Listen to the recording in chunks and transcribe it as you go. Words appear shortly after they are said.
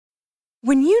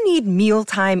When you need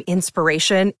mealtime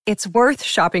inspiration, it's worth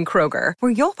shopping Kroger,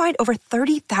 where you'll find over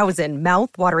 30,000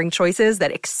 mouth-watering choices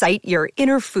that excite your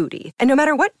inner foodie. And no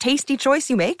matter what tasty choice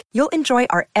you make, you'll enjoy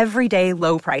our everyday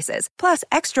low prices, plus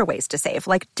extra ways to save,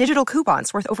 like digital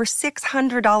coupons worth over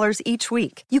 $600 each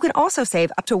week. You can also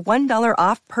save up to $1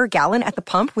 off per gallon at the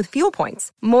pump with fuel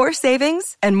points. More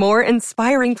savings and more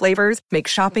inspiring flavors make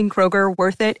shopping Kroger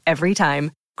worth it every time.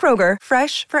 Kroger,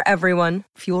 fresh for everyone.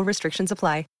 Fuel restrictions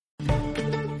apply.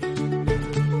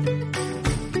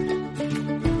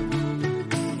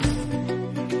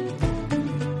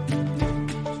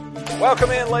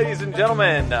 Welcome in, ladies and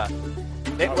gentlemen.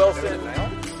 Nick Wilson.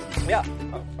 Yeah.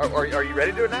 Are you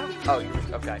ready to do it now? Oh,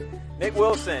 okay. Nick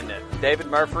Wilson, David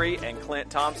Murphy, and Clint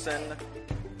Thompson.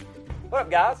 What up,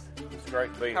 guys? It's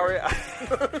great to be here. How are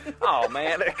you? Oh,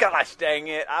 man. Gosh dang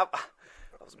it. I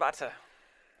was about to.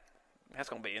 That's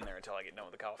going to be in there until I get done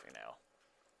with the coffee now.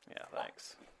 Yeah,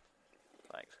 thanks.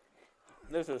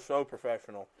 This is so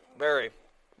professional. Very.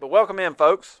 But welcome in,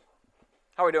 folks.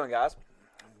 How are we doing, guys?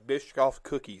 Biscoff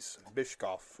cookies.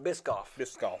 Biscoff.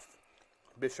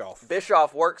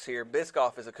 Bischoff works here.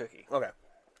 Biscoff is a cookie. Okay.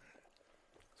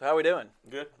 So how are we doing?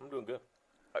 Good. I'm doing good.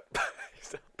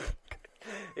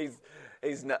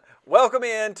 He's not. Welcome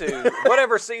into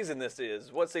whatever season this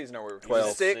is. What season are we?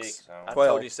 12. 6. I 12.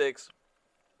 told you 6.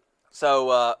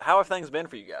 So how have things been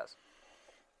for you guys?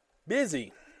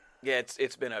 Busy. Yeah,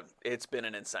 it's been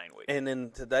an insane week. And then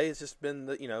today has just been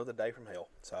the day from hell.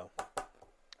 So.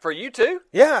 For you too?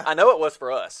 Yeah. I know it was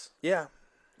for us. Yeah.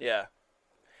 Yeah.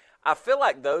 I feel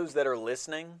like those that are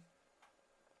listening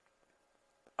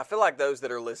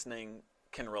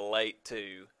can relate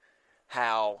to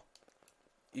how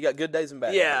you got good days and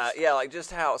bad days. Yeah, like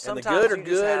just how sometimes and the good are you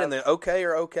good have, and the okay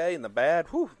are okay and the bad,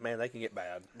 whew, man, they can get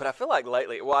bad. But I feel like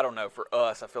lately, well, I don't know, for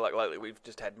us, I feel like lately we've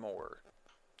just had more,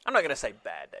 I'm not going to say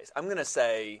bad days. I'm going to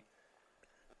say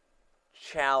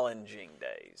challenging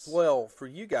days. Well, for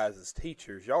you guys as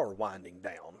teachers, y'all are winding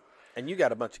down. And you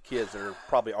got a bunch of kids that are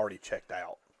probably already checked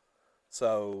out.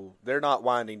 So they're not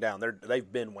winding down.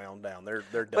 They've been wound down. They're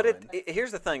done. But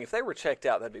here's the thing. If they were checked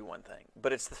out, that'd be one thing.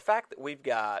 But it's the fact that we've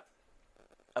got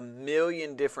a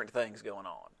million different things going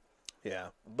on. Yeah.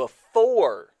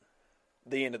 Before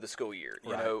the end of the school year.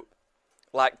 You Right. know,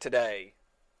 like today,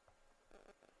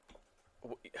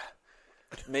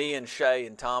 me and Shay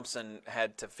and Thompson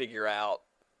had to figure out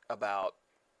about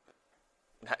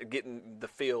getting the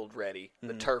field ready,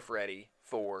 the turf ready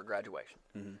for graduation.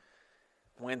 Mm-hmm.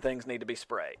 When things need to be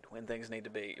sprayed, when does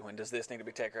this need to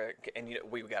be taken? And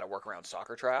we got to work around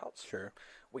soccer tryouts. Sure.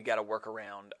 We got to work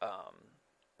around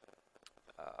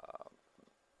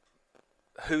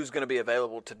who's going to be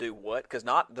available to do what, because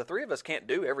not the three of us can't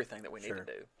do everything that we need to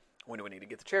do. When do we need to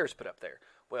get the chairs put up there?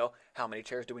 Well, how many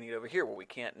chairs do we need over here? Well, we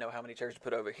can't know how many chairs to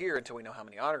put over here until we know how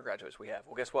many honor graduates we have.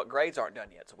 Well, guess what? Grades aren't done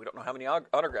yet, so we don't know how many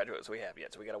honor graduates we have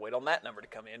yet. So we got to wait on that number to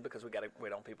come in because we got to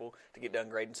wait on people to get done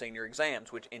grading senior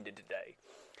exams, which ended today.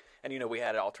 And we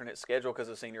had an alternate schedule because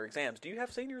of senior exams. Do you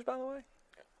have seniors, by the way?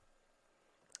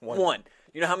 One.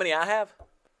 You know how many I have?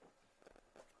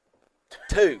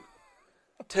 Two.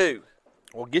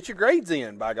 Well, get your grades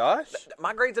in, by gosh.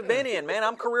 My grades have been in, man.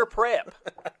 I'm career prep.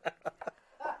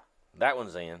 That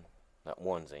one's in. That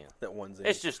one's in.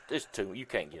 It's two. You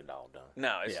can't get it all done.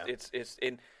 No, it's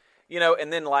in,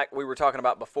 and then like we were talking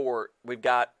about before, we've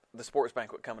got the sports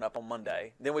banquet coming up on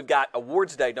Monday. Then we've got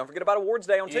awards day. Don't forget about awards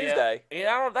day on Tuesday.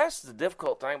 Yeah, that's the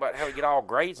difficult thing about how we get all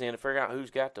grades in to figure out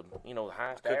who's got the the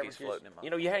highest Cookies averages. floating in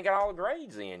my You ain't got all the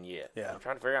grades in yet. Yeah. I'm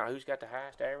trying to figure out who's got the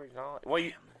highest average and all that. Well,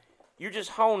 you're just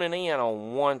honing in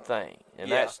on one thing,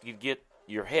 and that's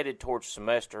you're headed towards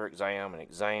semester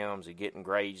exams and getting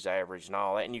grades average and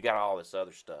all that, and you got all this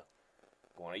other stuff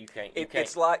going on. You can't.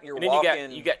 It's like you're and then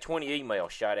walking. You got 20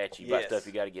 emails shot at you about stuff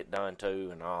you got to get done too,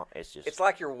 and all. It's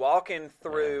like you're walking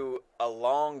through a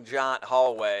long giant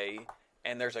hallway,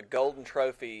 and there's a golden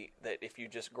trophy that if you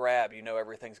just grab,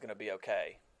 everything's going to be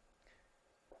okay.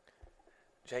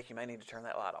 Jake, you may need to turn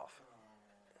that light off.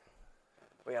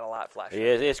 We got a light flashing.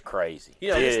 Yeah, it's crazy.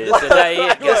 Today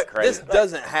it's crazy. This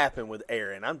doesn't happen with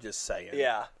Aaron. I'm just saying.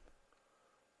 Yeah.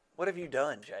 What have you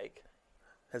done, Jake?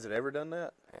 Has it ever done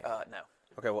that? No.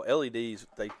 Okay. Well, LEDs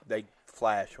they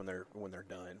flash when they're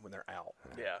done, when they're out.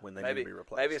 Yeah. When they need to be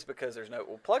replaced. Maybe it's because there's no.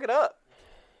 Well, plug it up.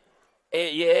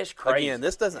 It's crazy. Again,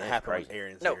 this doesn't happen with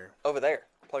Aaron's No, here. over there.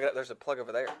 Plug it up. There's a plug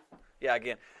over there. Yeah.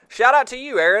 Again, shout out to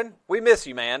you, Aaron. We miss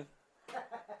you, man.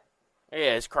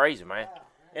 Yeah, it's crazy, man.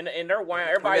 And they're wound.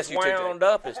 Everybody's wound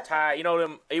up as tight. You know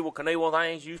them Evel Knievel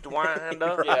things used to wind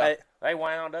up. Right. They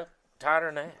wound up tighter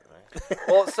than that, man.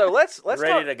 Well, so let's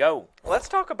ready to go. Let's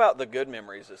talk about the good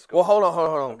memories of school. Well, hold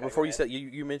on. Okay, Before you say,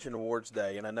 you mentioned awards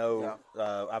day, and I know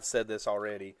I've said this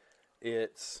already.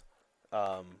 It's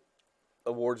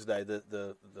awards day.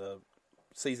 The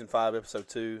season 5, episode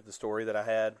 2, the story that I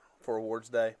had for awards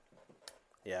day.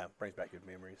 Yeah, brings back good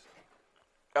memories.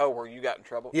 Oh, where you got in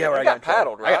trouble? Yeah, where I got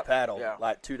paddled, right? I got paddled Yeah.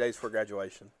 like 2 days before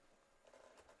graduation.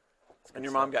 And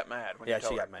your mom got mad when you told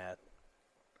she her. got mad.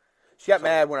 She got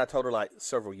mad when I told her like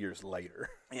several years later.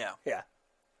 Yeah. Yeah.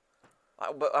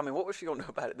 But, I mean, what was she going to do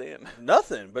about it then?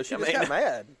 Nothing, but she I just mean- got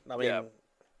mad. I mean,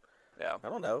 Yeah. I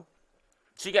don't know.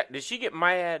 Did she get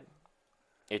mad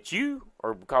at you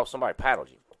or because somebody paddled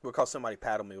you? Because somebody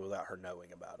paddled me without her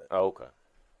knowing about it. Oh, okay.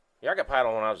 Yeah, I got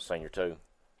paddled when I was a senior too,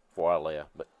 before I left.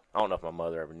 But I don't know if my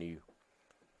mother ever knew.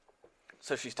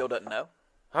 So she still doesn't know?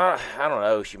 I don't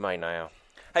know. She may now.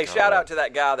 Hey, shout out to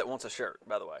that guy that wants a shirt,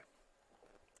 by the way.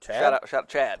 Chad? Shout out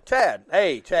Chad. Chad.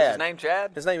 Hey, Chad. Is his name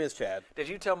Chad? His name is Chad. Did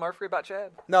you tell Murphy about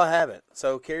Chad? No, I haven't.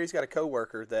 So Carrie's got a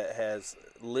coworker that has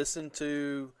listened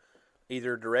to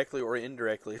either directly or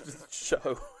indirectly the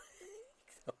show.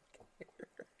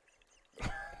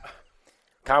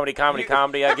 Comedy,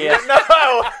 I guess.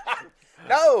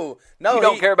 No. You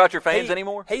don't care about your fans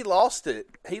anymore? He lost it.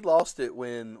 He lost it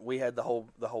when we had the whole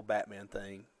Batman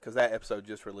thing, because that episode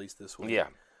just released this week. Yeah.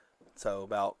 So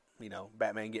about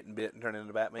Batman getting bit and turning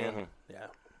into Batman. Mm-hmm. Yeah.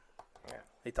 Yeah.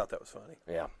 He thought that was funny.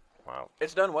 Yeah. Wow.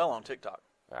 It's done well on TikTok.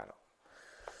 I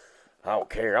don't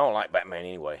care. I don't like Batman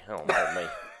anyway. I don't like me.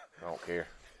 I don't care.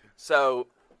 So,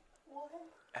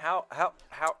 how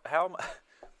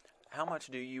much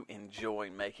do you enjoy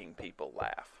making people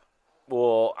laugh?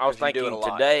 Well, I was 'Cause you do it thinking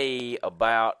a lot. today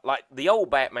about like the old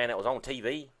Batman that was on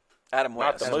TV. Adam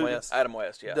Not West. the movie. Adam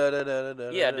West, yeah.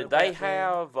 Yeah, did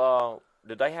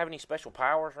they have any special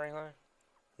powers or anything?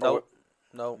 No.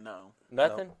 No.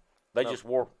 Nothing. They No. just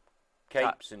wore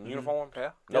capes and uniforms.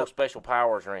 Yeah. No Yep. special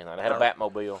powers or anything. They had a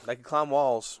Batmobile, They could climb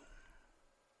walls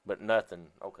but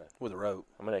nothing. Okay. with a rope,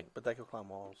 I mean, but they could climb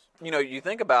walls. You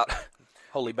think about,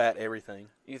 Holy bat, everything.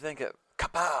 you think of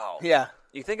kapow. Yeah.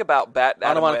 You think about Adam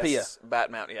Onomatopoeia. West's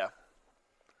Batman, yeah.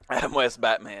 Adam West's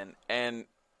Batman, and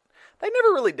they never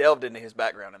really delved into his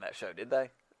background in that show, did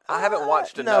they? I haven't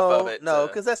watched enough of it. No,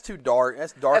 because that's too dark.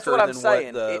 That's darker That's what I'm than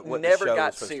saying. what It the never show got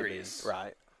was supposed to be. serious.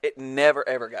 Right. it never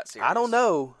ever got serious. I don't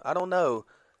know.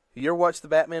 You ever watched the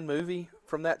Batman movie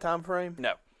from that time frame?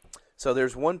 No. So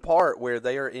there's one part where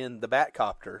they are in the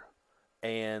Batcopter,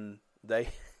 and they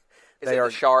Is they it are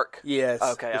the shark? Yes.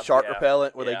 Okay, The shark yeah,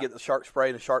 repellent where yeah. they get the shark spray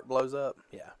and the shark blows up.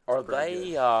 Yeah. are it's pretty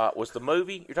they? good. Was the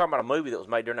movie? You're talking about a movie that was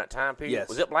made during that time period? Yes.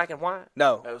 Was it black and white?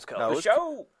 No. It was color. No, The The it's-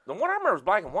 show. The one I remember was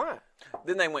black and white.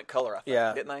 Then they went color, I think.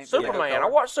 Yeah. Didn't they? Superman. Did they go I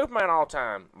color? watched Superman all the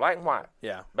time. Black and white.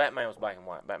 Yeah. Batman was black and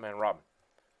white. Batman and Robin.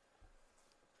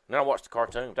 And then I watched the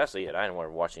cartoon. That's it. I didn't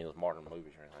ever watch any of those modern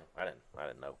movies or anything. I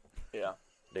didn't know. Yeah.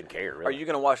 Didn't care really. Are you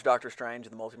going to watch Doctor Strange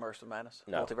and the Multiverse of Madness?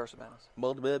 No. Multiverse of Madness?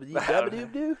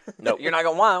 Multi-bubba-doo-boo-doo. No. You're not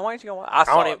going to why? Why ain't you going to I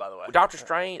saw it, by the way. Doctor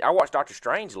Strange. I watched Doctor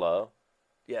Strangelove.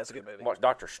 Yeah, it's a good movie. I watched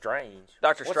Doctor Strange.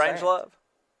 Doctor What's Strangelove?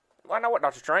 Well, I know what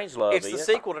Doctor Strangelove It's is. the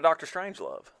sequel to Doctor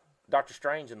Strangelove. Doctor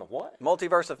Strange in the what?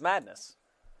 Multiverse of Madness.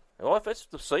 Well, if it's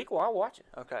the sequel, I'll watch it.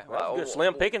 Okay. Well, good.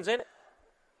 Slim Pickens in it.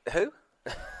 Who?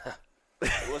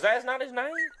 Was that not his name?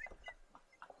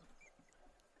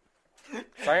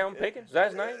 Sam Pickens? Is that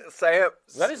his name?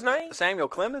 Is that his name? Samuel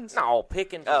Clemens? No,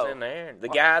 Pickens was Oh. in there. The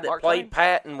guy that Mark played Twain?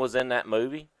 Patton was in that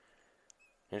movie.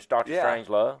 In Doctor Yeah.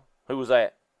 Strangelove. Who was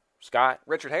that? Scott?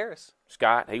 Richard Harris.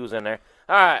 Scott. He was in there.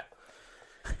 All right.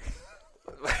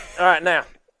 All right, now.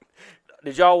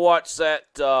 Did y'all watch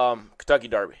that Kentucky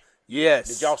Derby? Yes.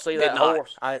 Did y'all see Did that not.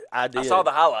 horse? I did. I saw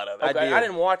the highlight of it. I Okay, did. I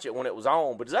didn't watch it when it was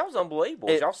on, but that was unbelievable.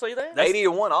 Did y'all see that?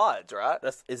 80-1 odds, right?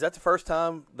 Is that the first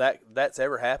time that's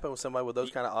ever happened with somebody with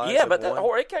those kind of odds? Yeah, have but that won?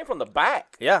 horse, it came from the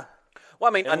back. Yeah. Well,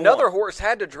 I mean, And another won. horse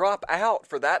had to drop out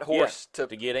for that horse to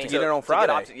get in. To get it on to get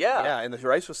Friday. opted- yeah. Yeah, and the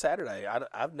race was Saturday.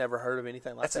 I've never heard of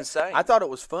anything like That's that. insane. I thought it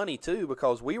was funny, too,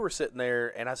 because we were sitting there,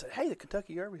 and I said, hey, the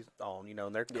Kentucky Derby's on,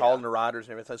 and they're calling the riders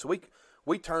and everything. So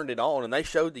we turned it on, and they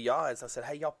showed the odds. I said,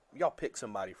 hey, y'all pick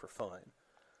somebody for fun.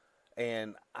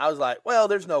 And I was like, well,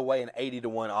 there's no way an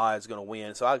 80-1 odd is going to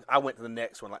win. So I went to the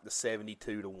next one, like the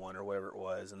 72-1 or whatever it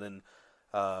was. And then,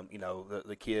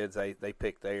 the kids, they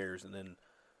picked theirs. And then,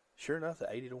 sure enough, the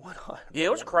 80-1 odd. Yeah,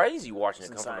 it was crazy watching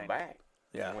it It's come from the insane. back.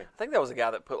 Yeah. I think that was a guy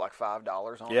that put like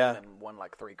 $5 on Yeah. him and won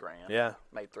like $3,000. Yeah.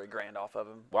 Made $3,000 off of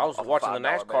him. Well, I was off a watching the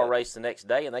 $5 NASCAR bet. race the next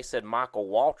day, and they said Michael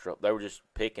Waltrip. They were just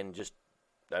picking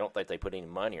I don't think they put any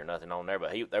money or nothing on there,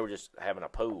 but they were just having a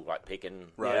pool, like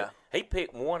picking. Right. Yeah. He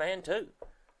picked 1 and 2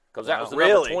 because that was the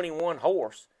Really? number 21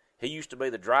 horse. He used to be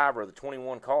the driver of the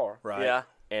 21 car. Right. Yeah.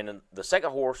 and then the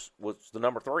second horse was the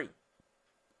number 3.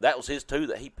 That was his 2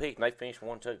 that he picked, and they finished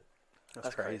 1-2.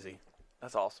 That's crazy.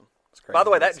 That's awesome. That's crazy. By the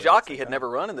way, that That's jockey insane. had never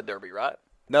run in the Derby, right?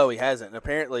 No, he hasn't. And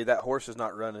apparently, that horse is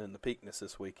not running in the Preakness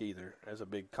this week either. There's a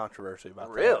big controversy about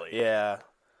that. Really? Yeah.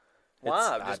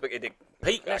 Why? It's- Just it did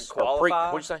Preakness or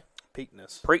qualify? what'd you say?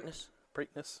 Preakness. Preakness?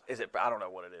 Preakness. Is it? I don't know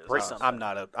what it is. Preakness. It's something. I'm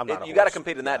not a You got to horse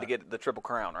compete in that to guy. get the Triple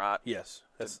Crown, right? Yes.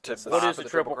 That's To- that's to- the What Five is for the the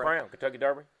Triple Triple Crown? Kentucky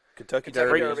Derby? Kentucky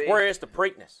Kentucky Derby. Derby. Where is the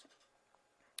Preakness?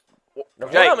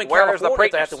 There's Jake, one of them in where's the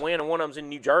California they have to Preakness? win, and one of them's in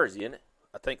New Jersey, isn't it?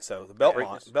 I think so. The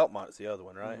Belmont. Preakness. Belmont's the other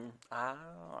one, right?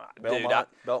 Dude,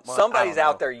 Belmont? somebody's I don't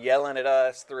out there yelling at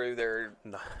us through their.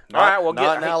 No, All right, well,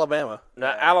 not in hey, Alabama.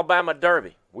 Now, Alabama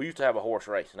Derby. We used to have a horse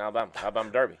race in Alabama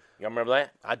Derby. Y'all remember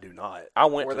that? I do not. I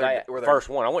went Were to there- that were there- first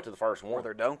one. I went to the first Were one.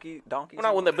 there donkeys?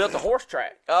 When they built the horse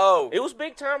track. Oh, It was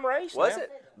big time race. was now.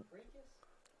 it?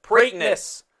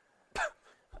 Preakness. I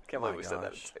can't believe we said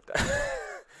that at the gosh. same time.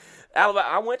 Alabama.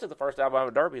 I went to the first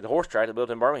Alabama Derby, the horse track they built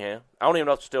in Birmingham. I don't even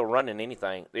know if they're still running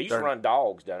anything. They used to run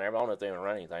dogs down there, but I don't know if they even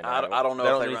run anything. I don't know They if don't they do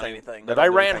run anything- anything. they They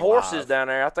don't do ran anything horses live. down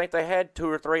there. I think they had 2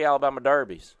 or 3 Alabama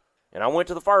Derbies. And I went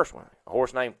to the first one. A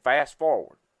horse named Fast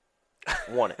Forward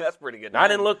won it. That's pretty good. Now, I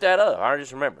didn't look that up. I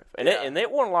just remember it. And, Yeah.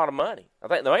 it won a lot of money. I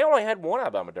think they only had 1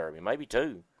 Alabama Derby, maybe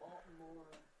 2.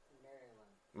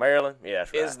 Maryland? Yeah,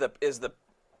 that's right. Is the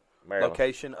Maryland.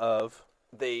 Location of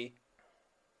the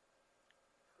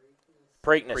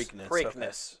Preakness. Preakness.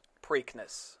 Preakness?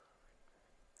 Preakness.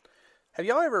 Have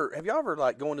y'all ever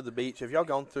like going to the beach? Have y'all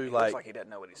gone through He like? looks like he doesn't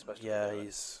know what he's supposed to Yeah, be doing.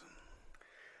 he's.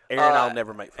 Aaron, I'll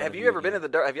never make fun Have of you ever been again. to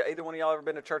the Derby? Have either one of y'all ever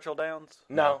been to Churchill Downs?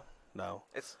 No. No.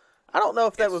 It's I don't know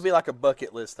if that would be like a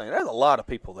bucket list thing. There's a lot of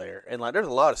people there, and like there's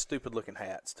a lot of stupid looking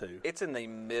hats too. it's in the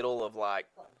middle of like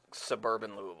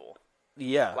suburban Louisville.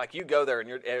 Yeah. Like you go there and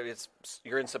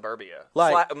you're in suburbia.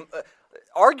 Like-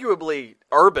 Arguably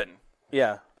urban.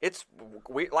 yeah. It's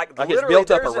like Like it's literally built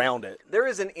up there's around it. There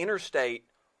is an interstate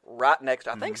right next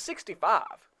to. I think 65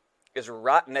 is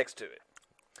right next to it.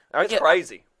 It's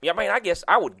crazy. Yeah, I mean, I guess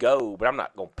I would go, but I'm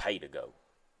not going to pay to go.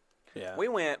 Yeah. We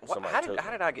went. Somebody How took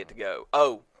did me. I get to go?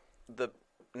 Oh, the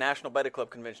National Beta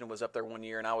Club convention was up there one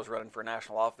year, and I was running for a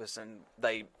national office, and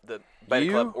the Beta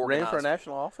you Club ran organized. for a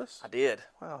national office? I did.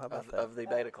 Wow, how about of, that? of the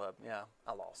Beta Club? Yeah,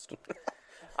 I lost.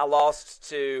 I lost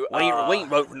to. We ain't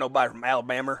vote for nobody from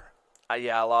Alabama.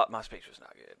 Yeah, I lost. My speech was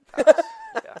not good.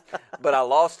 Yeah. But I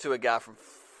lost to a guy from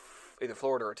either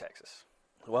Florida or Texas.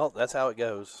 Well, that's how it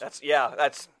goes.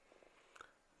 That's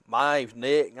My name's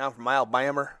Nick. I'm from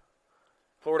Alabama.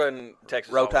 Florida and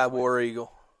Texas. Row always Tide win. War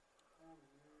Eagle.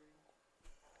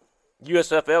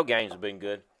 USFL games have been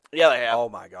good. Yeah, they have. Oh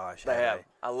my gosh, They have.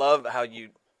 I love how you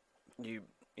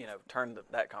turn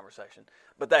that conversation.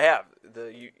 But they have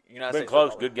the United Been States.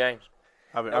 close, football. good games.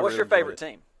 Now, what's your favorite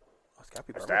team? It's gotta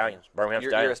be Birmingham. Stallions, Birmingham You're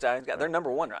a Stallions. Stallions guy. They're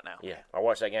number one right now. Yeah, I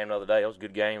watched that game the other day. It was a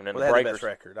good game. And then Well, the they have the Breakers. best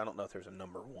record. I don't know if there's a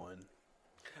number one.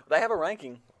 They have a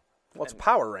ranking. Well, it's a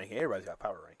power ranking. Everybody's got a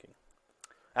power ranking.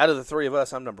 Out of the three of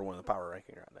us, I'm number one in the power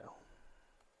ranking right now.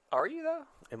 Are you though?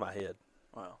 In my head.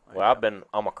 Well, Well, I've been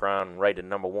Omicron rated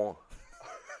number 1.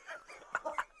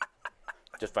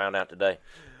 Just found out today.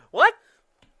 what?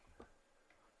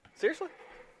 Seriously?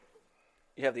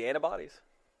 You have the antibodies?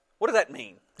 What does that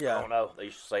mean? I Yeah. don't know. They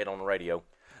used to say it on the radio.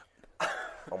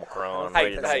 Omicron Hey,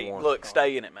 rated hey, number 1. look,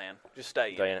 stay in it, man. Just stay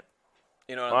in Stay it. in it.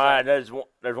 You know what All I'm right, saying?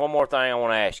 there's one more thing I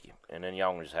want to ask you, and then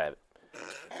y'all can just have it.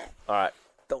 All right.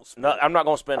 Don't spit. No, I'm not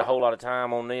going to spend a whole lot of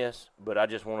time on this, but I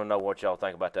just want to know what y'all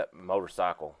think about that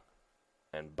motorcycle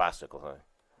and bicycle thing.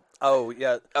 Oh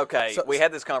yeah. Okay, So- we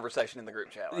had this conversation in the group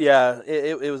chat. Yeah.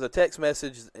 It was a text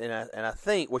message, and I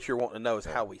think what you're wanting to know is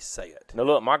how we say it. Now,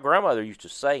 look, my grandmother used to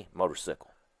say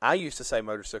motorcycle. I used to say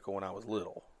motorcycle when I was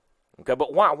little. Okay,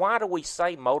 but why do we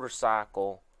say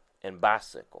motorcycle and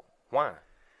bicycle? Why?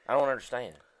 I don't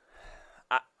understand.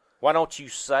 Why don't you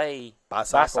say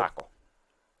Bicycle.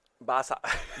 bicycle?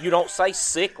 You don't say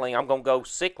cycling. I'm going to go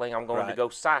cycling. I'm going to Right. go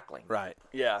cycling. Right.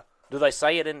 Yeah. Do they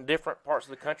say it in different parts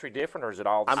of the country different, or is it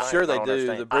all the I'm same? sure I they don't do.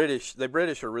 understand. The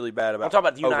British are really bad about. I'm talking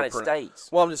about the United overpron- States.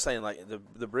 Well, I'm just saying, like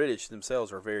the British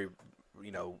themselves are very,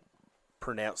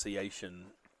 pronunciation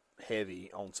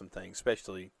heavy on some things,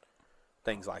 especially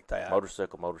things like that.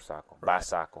 Motorcycle,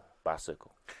 bicycle,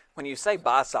 bicycle. When you say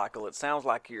bicycle, it sounds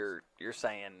like you're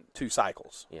saying 2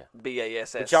 cycles. Yeah.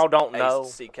 BASS. But y'all don't know.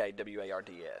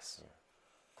 CKWARDS.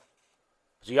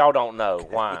 So y'all don't know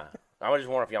why. I just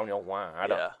wonder if y'all know why. I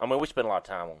don't. Yeah. I mean, we spend a lot of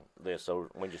time on this, so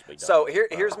we can just be done. So with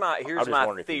it. here's I my just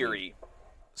wondered if you theory.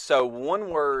 So one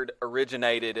word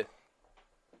originated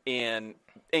in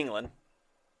England,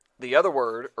 the other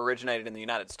word originated in the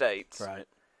United States, Right.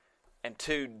 and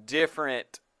 2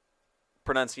 different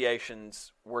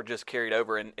pronunciations were just carried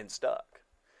over and stuck.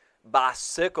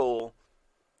 Bicycle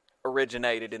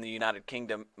originated in the United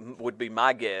Kingdom, would be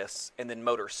my guess, and then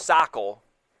motorcycle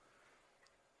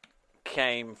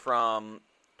came from.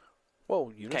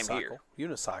 Well, unicycle. Came here.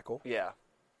 Unicycle. Yeah.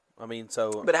 I mean,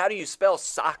 so. But how do you spell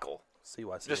cycle?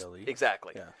 C-Y-C-L-E.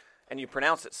 Exactly. Yeah. And you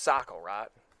pronounce it cycle, right?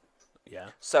 Yeah.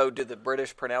 So did the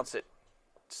British pronounce it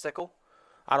sickle?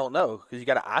 I don't know, because you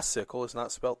got an icicle. It's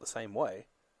not spelled the same way.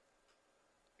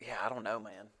 Yeah, I don't know,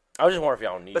 man. I was just wondering if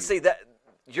y'all knew. But see, that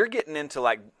you're getting into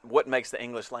like what makes the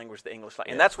English language the English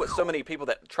language. And that's what so many people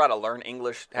that try to learn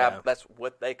English have. Yeah. That's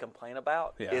what they complain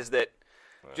about, Yeah. is that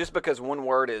just because one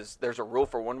word there's a rule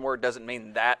for one word doesn't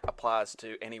mean that applies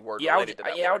to any word related to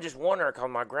that I word. was just wondering because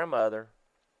my grandmother.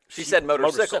 She said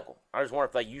motorcycle. I just wonder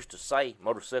if they used to say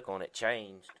motorcycle and it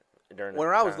changed during. When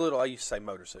the I was time. little, I used to say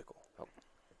motorcycle.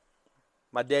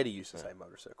 My daddy used to say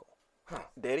motorcycle.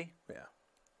 Did he? Yeah.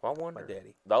 Well, I wonder. My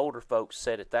daddy. The older folks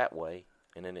said it that way,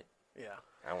 and then it. Yeah.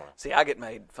 I want See, I get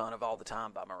made fun of all the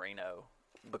time by Marino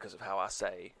because of how I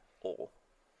say oil.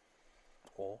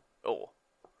 Oil.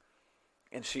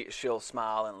 And she'll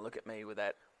smile and look at me with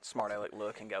that smart aleck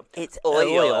look and go, It's oil.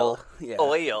 oil. Yeah.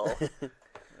 Oil.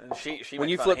 And she When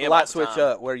makes you fun flip of the him light all the switch time.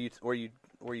 up, where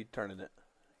you turning it?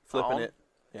 Flipping On. it?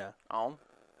 Yeah. On?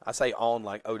 I say on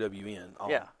like OWN. On.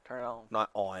 Yeah, turn it on.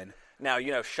 Not on. Now,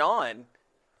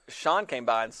 Sean came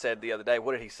by and said the other day,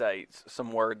 what did he say?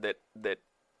 Some word that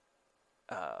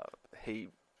he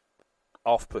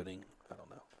Off-putting. I don't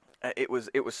know. it was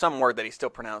some word that he still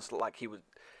pronounced like he would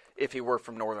if he were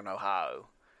from northern Ohio.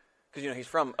 Because, he's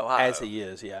from Ohio. As he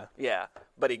is, yeah. Yeah,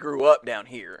 but he grew up down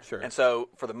here. Sure. And so,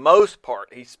 for the most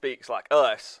part, he speaks like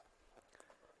us.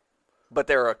 But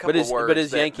there are a couple words But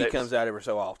his that, Yankee that's- comes out every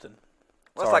so often.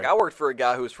 Well, it's like I worked for a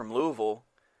guy who was from Louisville,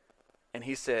 and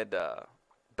he said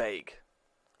bag.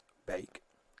 Bake.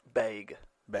 Bag.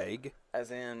 Bag.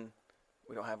 As in,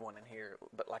 we don't have one in here,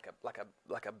 but like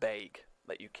a bag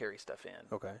that you carry stuff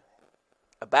in. Okay.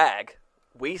 A bag.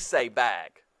 We say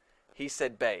bag. He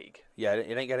said bag. Yeah,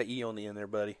 it ain't got an E on the end there,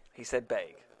 buddy. He said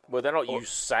bag. Well, they don't use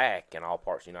sack in all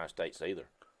parts of the United States either.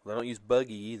 They don't use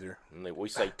buggy either. And we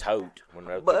say tote. When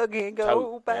they're Buggy go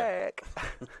tote, back.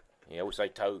 Yeah, we say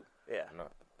tote. Yeah.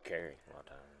 Not carry a lot of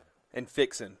times. And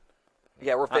fixing.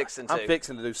 Yeah, we're fixing I'm to.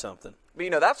 fixing to do something.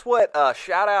 But, that's what,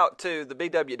 shout out to the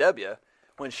BWW.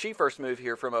 When she first moved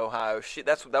here from Ohio,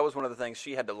 that was one of the things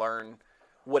she had to learn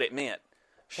what it meant.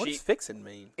 What's fixing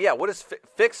mean? Yeah, what is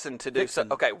fixing to do?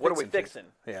 Fixing. Okay, what are we Fixing fixing?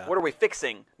 to. Yeah. What are we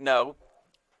fixing? No,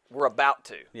 we're about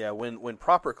to. Yeah, when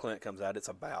proper Clint comes out, it's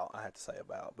about. I have to say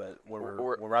about. But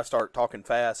when I start talking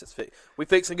fast, it's we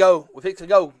fixing to go. We fixing to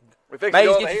go. We fixing to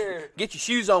go Maze, over here. Get your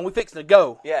shoes on. We fixing to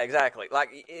go. Yeah, exactly.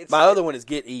 Like My other one is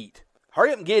get eat.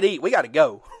 Hurry up and get eat. We got to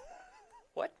go.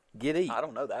 What? Get eat. I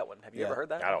don't know that one. Have you Yeah. ever heard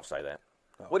that? I don't say that.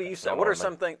 What do you say? Don't What know, are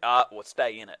some things? Well,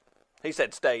 stay in it. He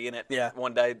said stay in it. Yeah.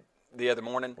 One day, the other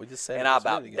morning. We just said and it I just a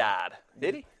about minute ago. died.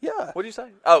 Did he? Yeah. What did you say?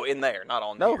 Oh, in there, not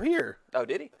on No, here. here. Oh,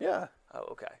 did he? Yeah. Oh,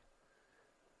 okay.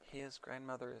 His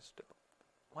grandmother is still.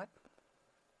 What?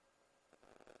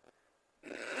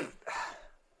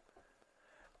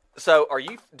 So,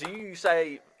 do you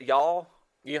say y'all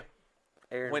Yeah.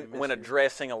 when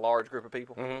addressing a large group of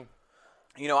people?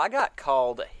 Mm-hmm. I got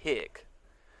called a hick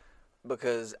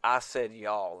because I said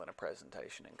y'all in a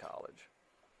presentation in college.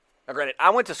 Now, granted, I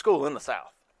went to school in the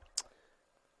South.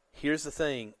 Here's the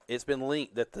thing: it's been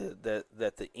linked that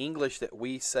the English that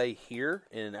we say here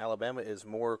in Alabama is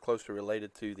more closely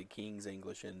related to the King's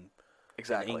English in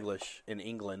English in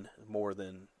England more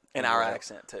than In our anywhere else.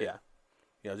 accent, too.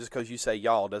 Yeah, just because you say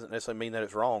y'all doesn't necessarily mean that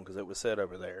it's wrong because it was said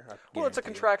over there. I Well, it's a guarantee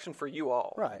you. contraction for you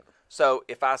all. Right? So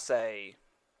if I say,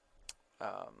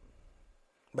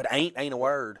 But ain't a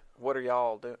word. what are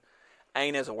y'all doing?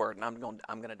 Ain't is a word, and I'm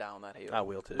gonna die on that hill. I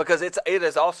will too. Because it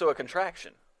is also a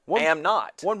contraction. Am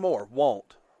not. One more.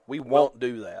 Won't. We won't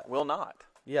do that. Will not.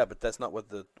 Yeah, but that's not what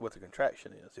the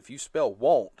contraction is. If you spell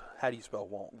won't, how do you spell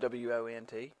won't?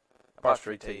 WONT.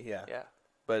 Apostrophe T. Yeah. Yeah.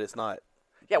 But it's not.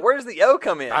 Yeah. Where does the O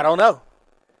come in? I don't know.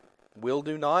 Will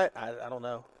do not. I don't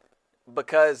know.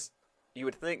 Because you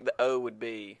would think the O would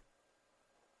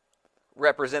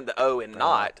represent the O and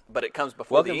not, but it comes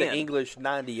before Welcome the to N. English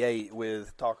 98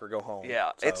 with Talk or Go Home.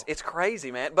 Yeah, So, it's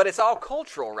crazy, man. But it's all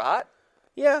cultural, right?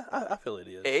 yeah, I feel it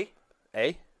is.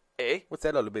 Eh? What's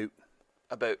that all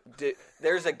about?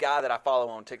 There's a guy that I follow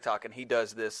on TikTok, and he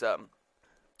does this.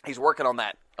 He's working on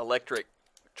that electric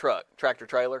tractor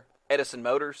trailer, Edison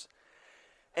Motors,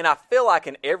 and I feel like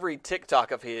in every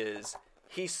TikTok of his,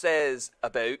 he says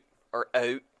about or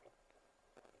out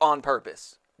on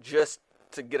purpose, just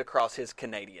to get across his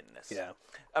Canadianness. Yeah.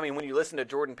 I mean, when you listen to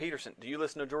Jordan Peterson, do you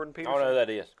listen to Jordan Peterson? I don't know who that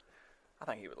is. I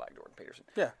think he would like Jordan Peterson.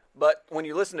 Yeah. But when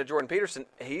you listen to Jordan Peterson,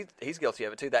 he's guilty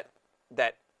of it too.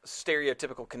 That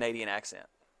stereotypical Canadian accent.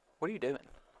 What are you doing?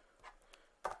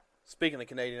 Speaking of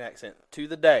Canadian accent, to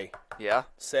the day, Yeah.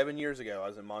 7 years ago, I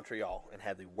was in Montreal and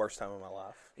had the worst time of my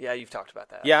life. Yeah, you've talked about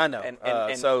that. Yeah, I know. And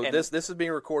This is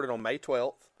being recorded on May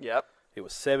 12th. Yep. It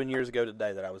was 7 years ago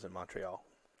today that I was in Montreal.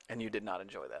 And you did not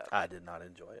enjoy that. I did not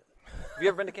enjoy it. Have you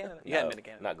ever been to Canada? You hadn't been to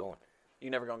Canada. Not going. You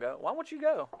never gonna go? Why won't you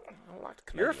go? I don't like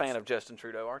the You're a Canadians. fan of Justin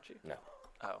Trudeau, aren't you? No.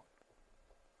 Oh.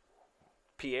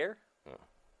 Pierre?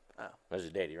 That's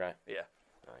his daddy, right? Yeah.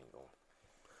 I ain't going.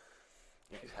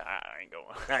 I ain't going.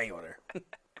 I ain't going there.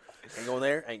 Ain't going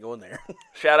there. Ain't going there.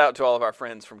 Shout out to all of our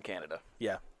friends from Canada.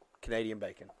 Yeah. Canadian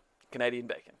bacon. Canadian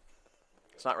bacon.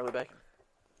 It's not really bacon.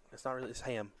 It's not really. It's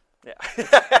ham. Yeah.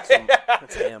 It's ham.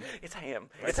 It's ham.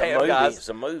 It's It's a ham, movie. guys. It's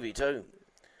a movie too.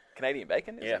 Canadian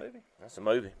bacon is Yeah. a movie? That's a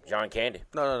movie. John Candy.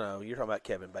 No. You're talking about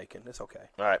Kevin Bacon. It's okay.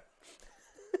 All right.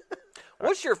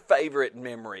 What's your favorite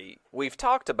memory? We've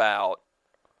talked about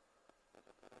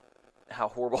how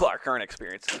horrible our current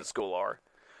experiences at school are.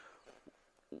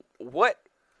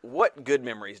 What good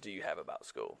memories do you have about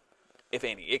school, if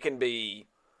any? It can be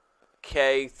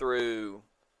K through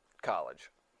college.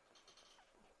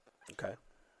 Okay.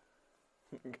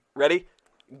 Ready?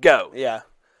 Go. Yeah.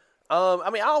 I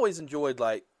mean, I always enjoyed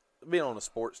like being on a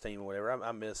sports team or whatever.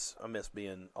 I miss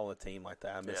being on a team like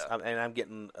that. And I'm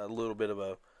getting a little bit of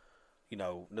a,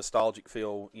 nostalgic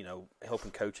feel.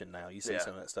 Helping coaching now. You see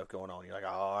some of that stuff going on. You're like,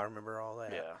 oh, I remember all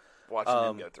that. Yeah. Watching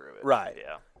them go through it. Right.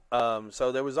 Yeah.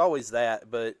 So there was always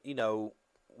that, but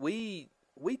we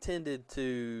tended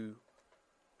to,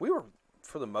 we were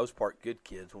for the most part good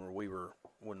kids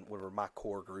when my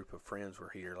core group of friends were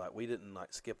here. Like we didn't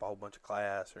like skip a whole bunch of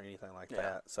class or anything like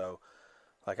that. So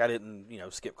like I didn't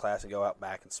skip class and go out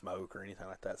back and smoke or anything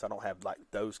like that. So I don't have like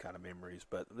those kind of memories.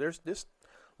 But there's just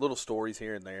little stories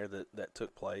here and there that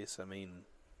took place. I mean.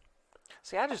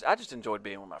 See, I just enjoyed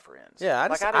being with my friends. Yeah, I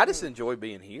just didn't- enjoy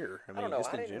being here. I mean, I don't know. just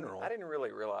I in didn't- general. I didn't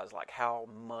really realize like how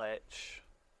much.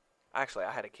 Actually,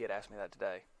 I had a kid ask me that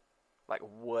today, like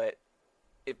what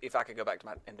if I could go back to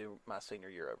and do my senior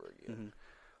year over again,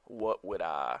 what would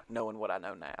I, knowing what I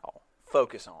know now,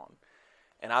 focus on?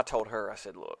 And I told her, I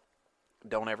said, look,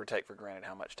 don't ever take for granted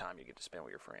how much time you get to spend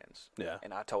with your friends. Yeah.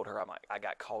 And I told her, I'm like, I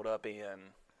got caught up in,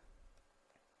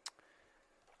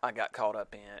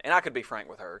 and I could be frank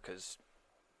with her because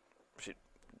she's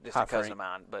Hi, a cousin Frank. of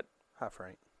mine, but Hi,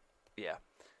 Frank. yeah.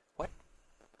 What?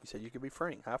 You said you could be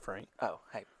Frank. Hi, Frank. Oh,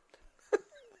 hey.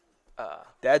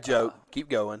 Dad joke. Keep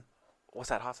going. What's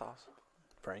that hot sauce?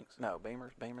 Frank's. No,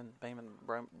 Beamer's,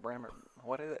 Bremer.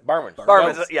 What is it? Berman.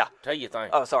 Berman's. Go. Yeah. Tell you thing.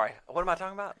 Oh, sorry. What am I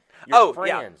talking about? Your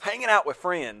yeah, friends. hanging out with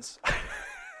friends.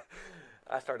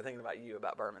 I started thinking about you,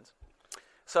 about Berman's.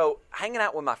 So hanging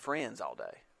out with my friends all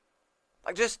day,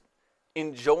 like just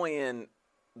enjoying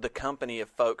the company of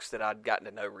folks that I'd gotten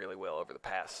to know really well over the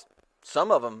past.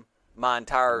 Some of them my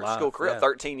entire Life, school career, yeah.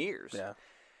 13 years. Yeah.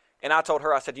 And I told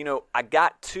her, I said, I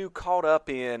got too caught up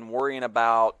in worrying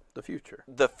about The future.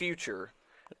 the future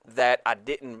that I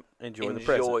didn't Enjoy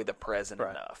the present. Right.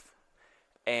 enough.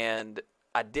 And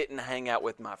I didn't hang out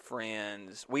with my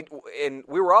friends. We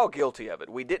were all guilty of it.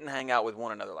 We didn't hang out with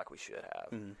one another like we should have.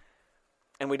 Mm-hmm.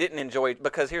 And we didn't enjoy it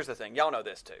because here's the thing. Y'all know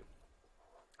this too.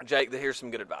 Jake, here's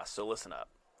some good advice, so listen up.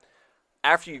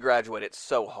 After you graduate, it's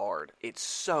so hard. It's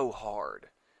so hard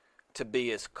to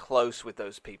be as close with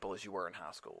those people as you were in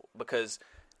high school, because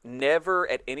never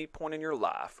at any point in your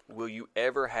life will you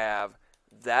ever have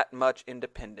that much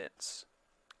independence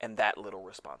and that little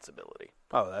responsibility.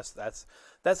 Oh, that's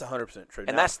 100% true.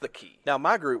 And that's the key. Now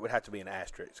my group would have to be an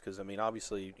asterisk because I mean,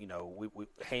 obviously, we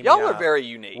Hammy Y'all and are I, very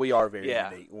unique. We are very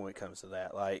Yeah. unique when it comes to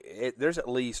that. Like, there's at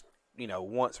least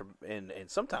once and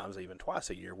sometimes even twice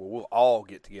a year where we'll all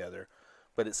get together,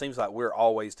 but it seems like we're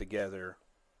always together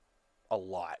a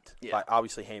lot. Yeah. Like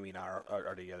obviously, Hammy and I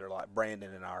are together a lot.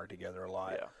 Brandon and I are together a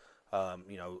lot. Yeah.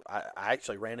 I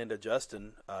actually ran into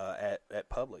Justin at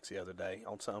Publix the other day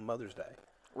on some Mother's Day.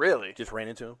 Really? Just ran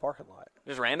into him in the parking lot.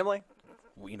 Just randomly?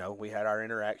 We had our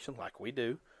interaction like we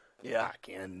do. Yeah. I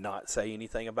cannot say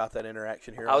anything about that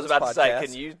interaction here. I was on this about to say, podcast.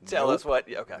 can you tell Nope. us what?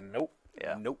 Okay. Nope.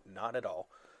 Yeah. Nope. Not at all.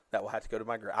 That will have to go to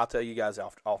my. I'll tell you guys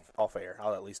off air.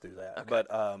 I'll at least do that. Okay. But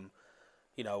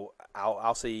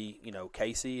I'll see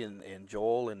Casey and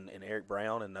Joel and Eric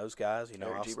Brown and those guys.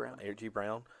 Eric G.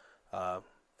 Brown,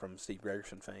 from Steve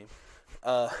Gregerson fame.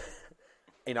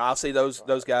 I'll see those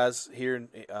guys here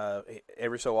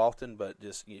every so often. But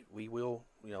just we will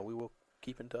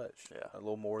keep in touch. Yeah. A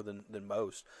little more than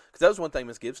most. Because that was one thing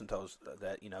Miss Gibson told us,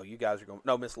 that, you guys are going –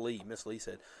 no, Miss Lee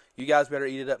said, you guys better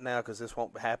eat it up now because this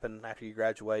won't happen after you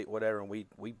graduate, whatever. And we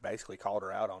basically called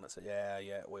her out on it, said, yeah,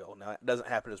 it will. Now, it doesn't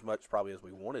happen as much probably as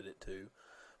we wanted it to,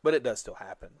 but it does still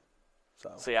happen.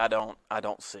 So See, I don't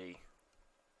see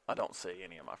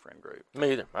any of my friend group.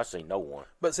 Me either. I see no one.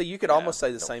 But see, you could almost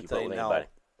say the Don't same keep up thing with now.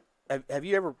 anybody. Have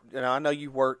you ever – I know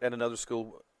you worked at another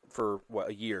school for,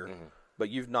 a year, Mm-hmm. but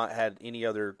you've not had any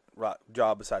other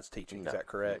job besides teaching. No. Is that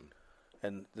correct?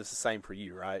 And this is the same for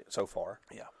you, right, so far?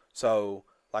 Yeah. So,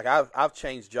 like, I've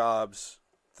changed jobs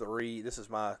 3. This is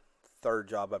my 3rd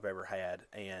job I've ever had.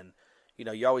 And,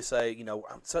 you always say,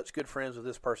 I'm such good friends with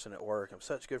this person at work. I'm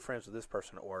such good friends with this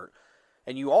person at work.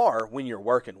 And you are when you're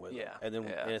working with them. And then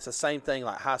and it's the same thing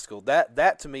like high school.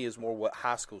 That to me is more what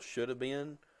high school should have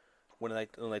been when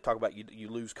they talk about you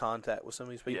lose contact with some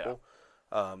of these people.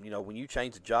 When you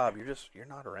change the job, you're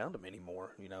not around them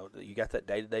anymore. You got that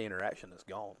day-to-day interaction that's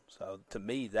gone. So to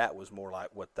me, that was more like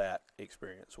what that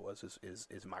experience was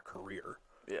is my career.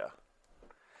 Yeah.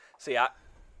 See,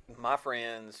 my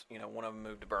friends, one of them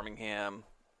moved to Birmingham,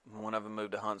 one of them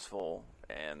moved to Huntsville,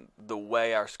 and the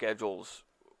way our schedules,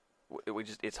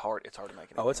 it's hard to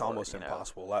make it. It's almost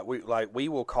impossible. Like we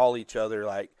will call each other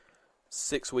like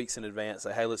 6 weeks in advance,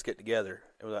 say, hey, let's get together.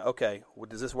 And we're like, okay, well,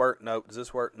 does this work? Nope. Does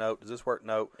this work? Nope. Does this work?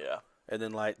 Nope. Yeah. And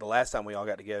then, like, the last time we all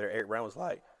got together, Eric Brown was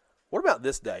like, what about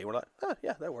this day? We're like, oh,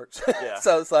 yeah, that works. Yeah.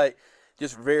 So it's like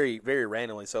just very, very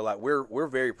randomly. So, like, we're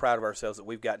very proud of ourselves that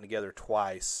we've gotten together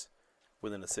twice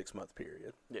within a 6-month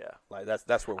period. Yeah. Like,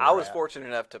 that's where we're I was at. fortunate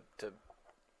enough to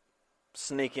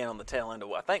sneak in on the tail end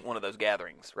of, I think, one of those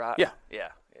gatherings, right? Yeah. Yeah.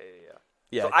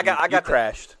 Yeah, So I got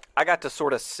crashed. I got to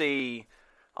sort of see,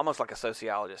 almost like a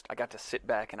sociologist, I got to sit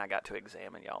back and I got to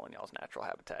examine y'all in y'all's natural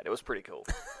habitat. It was pretty cool.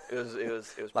 It was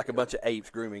Like a bunch of apes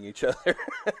grooming each other.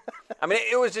 I mean,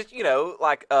 it was just,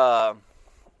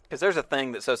 because there's a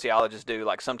thing that sociologists do.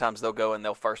 Like, sometimes they'll go and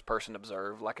they'll first-person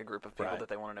observe, like, a group of people Right. that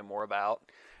they want to know more about,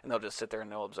 and they'll just sit there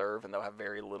and they'll observe, and they'll have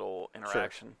very little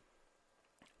interaction.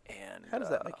 And How does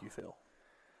that make you feel?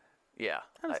 Yeah.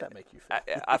 How does that make you feel?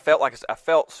 I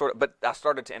felt sort of, but I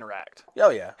started to interact. Oh,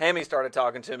 yeah. Hammy started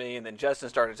talking to me, and then Justin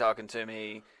started talking to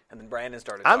me, and then Brandon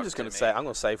started talking to me. I'm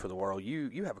going to say for the world,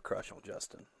 you have a crush on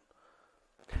Justin.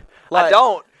 I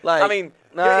don't. Like, I mean,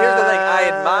 here's the thing. I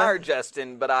admire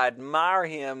Justin, but I admire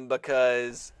him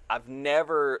because I've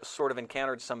never sort of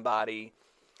encountered somebody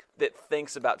that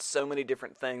thinks about so many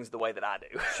different things the way that I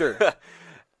do. Sure.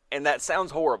 And that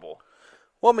sounds horrible.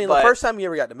 Well, I mean, But- the first time you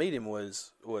ever got to meet him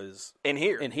was In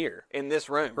here. in this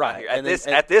room. Right. Here, And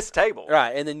then- at this table.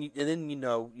 right, and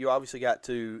then you obviously got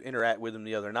to interact with him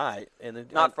the other night, and then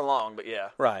Not for long, but yeah.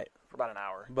 right, For about an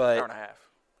hour. But- hour and a half.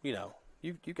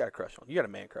 you got a crush on, you got a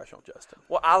man crush on Justin.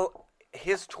 Well,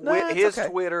 his it's okay.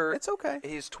 Twitter. It's okay.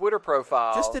 His Twitter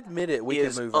profile. Just admit it. We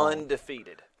is can move on.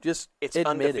 undefeated. Just it's admit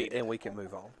undefeated. it, and we can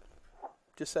move on.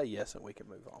 Just say yes, and we can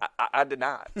move on. I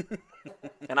deny it.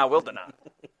 And I will deny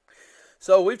it.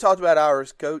 So we've talked about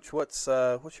ours, Coach. What's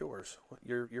yours?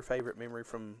 Your favorite memory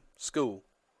from school?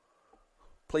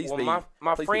 Please Well, be. my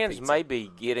please be friends pizza. may be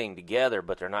getting together,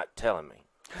 but they're not telling me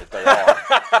if they are.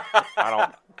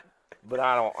 I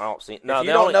don't see. No, If you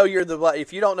the don't only- know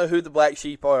if you don't know who the black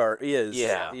sheep is,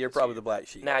 Yeah. you're probably the black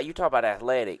sheep. Now, you talk about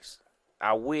athletics.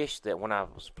 I wish that when I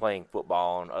was playing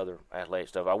football and other athletic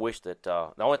stuff, I wish that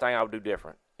the only thing I would do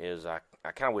different is I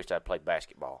kind of wished I'd played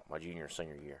basketball my junior and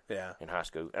senior year in high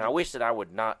school. And I wish that I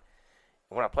would not,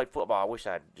 when I played football, I wish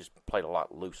I'd just played a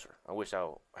lot looser. I wish I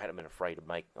hadn't been afraid to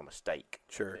make a mistake.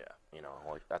 Sure. Yeah.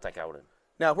 I think I would have.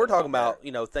 Now, if we're talking about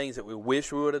things that we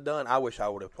wish we would have done, I wish I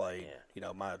would have played. Yeah.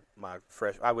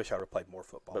 I wish I would have played more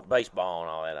football. But baseball and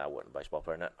all that, I wasn't a baseball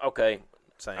player. Now, okay,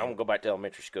 Same. I'm going to go back to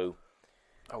elementary school.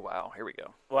 Oh, wow. Here we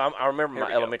go. Well, I remember Here my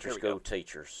we go. elementary Here we school go.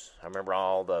 teachers. I remember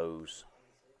all those.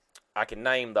 I can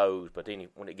name those, but then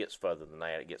when it gets further than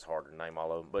that, it gets harder to name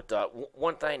all of them. But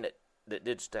one thing that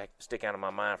did stick out of my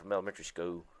mind from elementary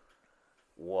school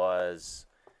was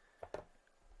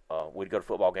we'd go to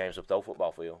football games up the old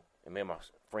football field, and me and my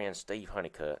friend Steve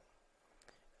Honeycutt,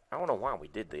 I don't know why we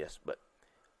did this, but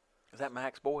Is that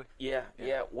Max boy? yeah,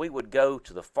 we would go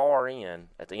to the far end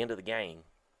at the end of the game,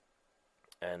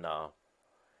 and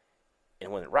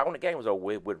right when the game was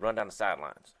over, we'd run down the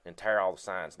sidelines and tear all the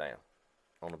signs down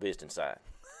on the visiting side.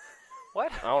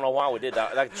 What? I don't know why we did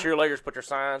that. Like the cheerleaders put their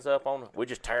signs up on, we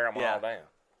just tear them Yeah. all down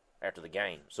after the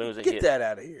game. As soon as it Get hit that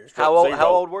out of here. How old? Zero. How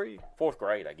old were you? 4th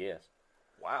grade, I guess.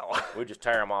 Wow. We'd just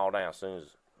tear them all down as soon as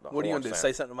the What are you horn going to do? sounded.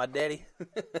 Say something to my daddy?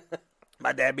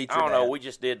 My dad beat your I don't dad. know. We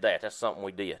just did that. That's something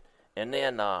we did. And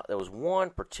then there was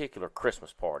one particular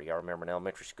Christmas party I remember in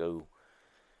elementary school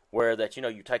where that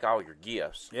you take all your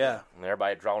gifts. Yeah. And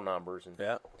everybody draw numbers and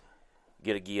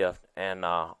get a gift. And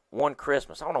one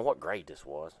Christmas, I don't know what grade this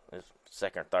was. It was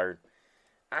second or third.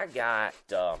 I got.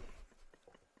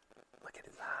 Look at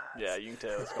his eyes. Yeah, you can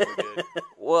tell it's gonna be good.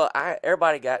 Well,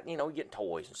 everybody got getting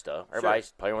toys and stuff.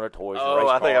 Everybody's playing with their toys. Oh,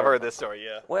 I think I've heard this story.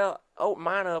 Yeah. Well,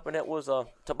 mine up, and it was a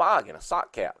toboggan, a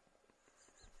sock cap.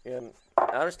 And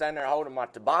I was standing there holding my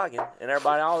toboggan, and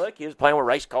all the kids playing with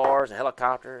race cars and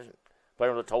helicopters, and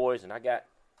playing with the toys. And I got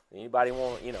anybody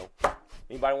want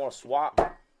to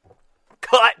swap?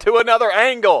 Cut to another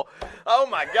angle. Oh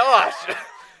my gosh.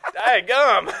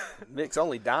 Daggum. Nick's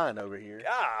only dying over here.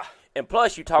 Ah. And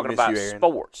plus, you're talking about Aaron.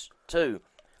 sports too,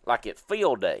 like at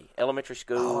field day, elementary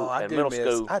school and middle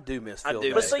school. I do miss field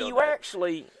day. But see, you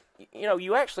actually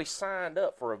signed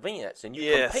up for events, and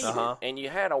you competed, and you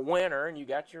had a winner, and you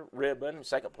got your ribbon, and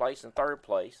second place and third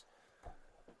place.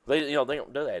 They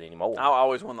don't do that anymore. I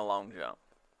always won the long jump.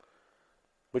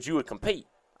 But you would compete.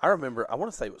 I remember. I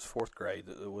want to say it was fourth grade.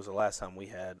 It was the last time we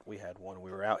had one.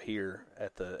 We were out here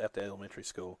at the elementary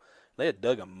school. They had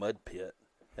dug a mud pit,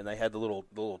 and they had the little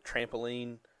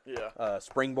trampoline,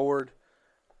 springboard.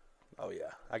 Oh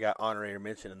yeah, I got honorary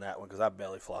mention in that one because I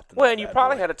belly flopped. Well, and you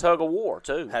probably had a tug of war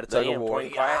too. Had a tug of war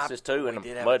between classes too, in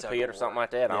a mud pit or something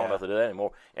like that. I don't know if they do that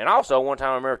anymore. And also, one time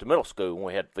I remember at the middle school when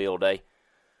we had field day.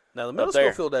 Now the middle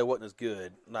school field day wasn't as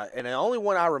good, and the only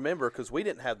one I remember because we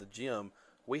didn't have the gym.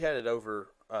 We had it over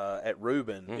at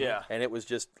Reuben, and it was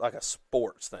just like a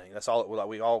sports thing. That's all it was. Like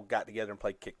we all got together and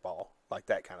played kickball, like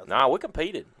that kind of thing. No, we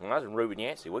competed when I was in Reuben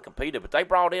Yancey. We competed, but they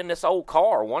brought in this old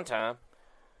car one time,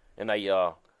 and they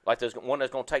like there's one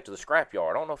that's going to take to the scrapyard.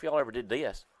 I don't know if y'all ever did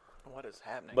this. What is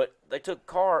happening? But they took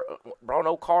brought an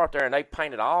old car up there, and they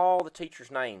painted all the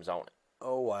teachers' names on it.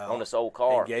 Oh wow! On this old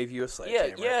car, and gave you a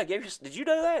sledgehammer. Yeah. Gave you. Did you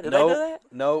do that? Did they do that?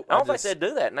 No. I don't think they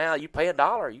do that now. You pay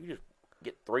 $1, you just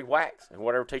get 3 whacks and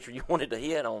whatever teacher you wanted to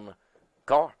hit on the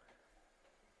car.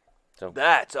 So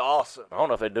that's awesome. I don't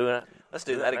know if they do that. Let's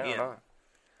do that again.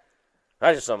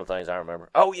 That's just some of the things I remember.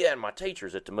 Oh yeah, and my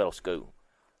teachers at the middle school,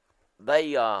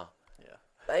 they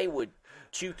would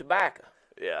chew tobacco.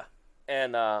 Yeah.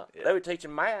 And they would teach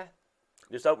them math.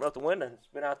 Just open up the window and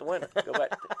spit out the window. Go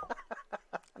back.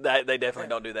 They definitely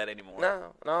don't do that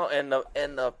anymore. No, and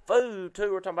the food too. We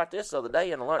were talking about this the other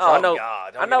day in the lunch. Oh, I know,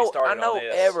 God, I know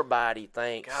everybody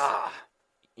thinks,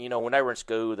 when they were in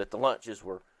school that the lunches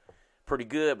were pretty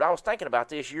good. But I was thinking about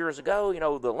this years ago.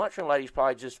 The lunchroom ladies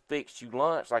probably just fixed you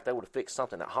lunch like they would have fixed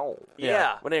something at home.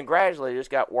 Yeah. But then gradually it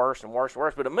just got worse and worse and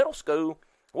worse. But in middle school,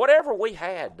 whatever we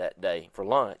had that day for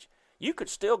lunch, you could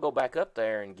still go back up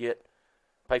there and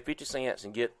pay 50 cents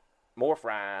and get more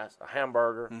fries, a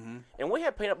hamburger, and we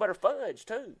had peanut butter fudge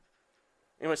too.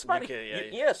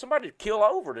 Somebody kill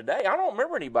over today. I don't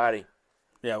remember anybody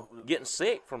getting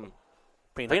sick from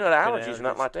peanut allergies or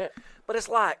nothing like that. But it's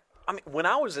like, when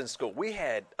I was in school, we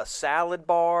had a salad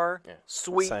bar,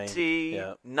 sweet tea,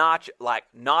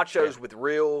 nachos with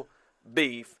real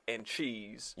beef and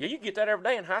cheese. Yeah, you could get that every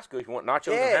day in high school if you want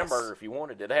nachos and hamburger if you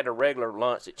wanted it. They had a regular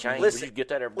lunch that changed, but you could get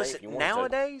that every day if you wanted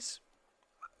nowadays,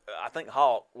 I think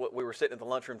Hawk, we were sitting at the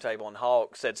lunchroom table, and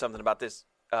Hawk said something about this.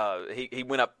 He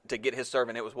went up to get his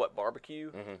serving. It was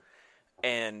barbecue,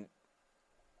 and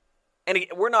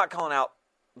we're not calling out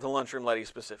the lunchroom lady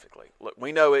specifically. Look,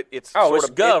 we know it's it's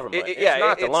government. It's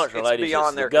not the lunchroom ladies. It's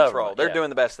beyond their control. They're doing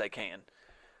the best they can,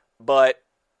 but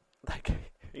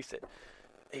he said,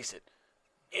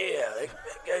 yeah, they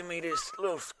gave me this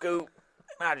little scoop,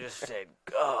 and I just said,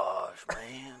 gosh,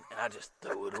 man, and I just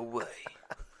threw it away.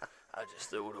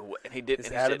 And he didn't.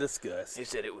 It's out of disgust. He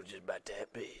said it was just about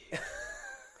that big.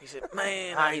 He said,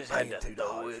 man, I just had to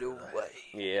throw it away.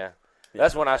 Yeah.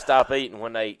 That's when I stopped eating,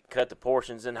 when they cut the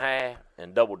portions in half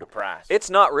and doubled the price. It's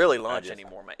not really lunch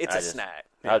anymore, man. It's a snack.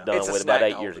 I was done with it about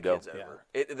 8 years ago.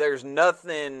 There's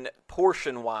nothing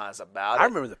portion-wise about it. I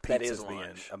remember the pizzas being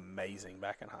amazing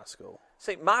back in high school.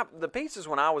 See, the pizzas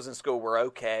when I was in school were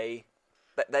okay.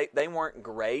 They weren't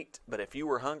great, but if you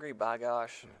were hungry, by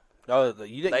gosh. No,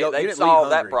 you didn't they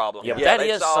solved that problem. Yeah, but that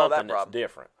is something that's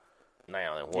different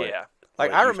now than what. Yeah.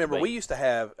 Like I remember we used to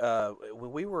have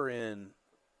when we were in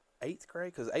 8th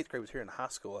grade, because 8th grade was here in high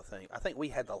school. I think we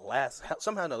had the last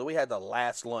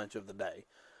lunch of the day.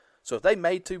 So if they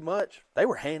made too much, they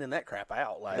were handing that crap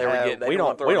out. Like we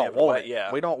don't want it.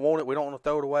 Yeah. We don't want it. We don't want to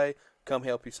throw it away. Come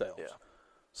help yourselves. Yeah.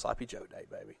 Sloppy Joe Day,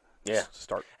 baby. Yeah.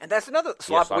 Start. And that's another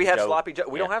we had Sloppy Joe.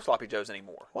 We don't have Sloppy Joes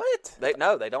anymore. What? They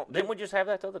don't. Didn't we just have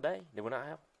that the other day? Did we not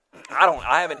have?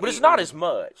 I haven't. But it's not as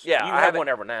much. Yeah, you have one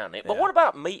every now and then. But what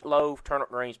about meatloaf, turnip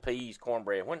greens, peas,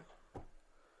 cornbread?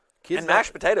 And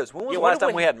mashed potatoes. When was the last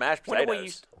time we had mashed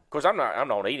potatoes? Of course, I'm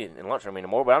not eating in lunchroom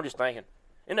anymore. But I'm just thinking,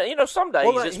 And some days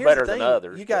Well, it's here's better the than thing.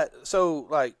 others. You got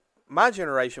like my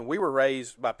generation. We were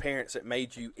raised by parents that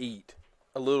made you eat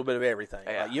a little bit of everything.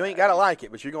 Yeah. Like, you ain't gotta like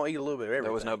it, but you're gonna eat a little bit of everything.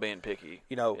 There was no being picky.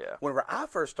 Yeah. Whenever I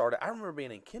first started, I remember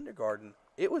being in kindergarten.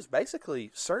 It was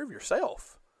basically serve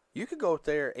yourself. You could go up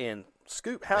there and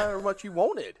scoop however much you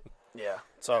wanted. Yeah.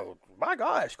 So, my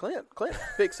gosh, Clint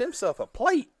fixed himself a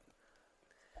plate.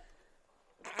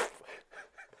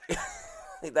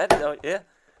 It's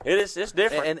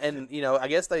different. And I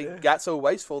guess they got so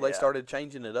wasteful they Yeah. started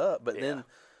changing it up. But Yeah. then,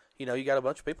 you got a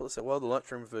bunch of people that said, well, the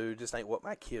lunchroom food just ain't what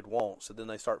my kid wants. So then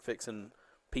they start fixing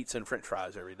pizza and french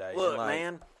fries every day. Look,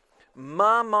 man,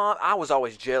 my mom, I was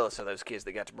always jealous of those kids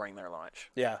that got to bring their lunch.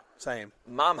 Yeah, same.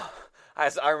 My mom,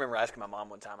 I remember asking my mom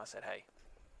one time, I said, hey,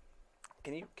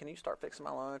 can you start fixing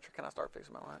my lunch, or can I start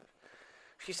fixing my lunch?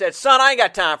 She said, son, I ain't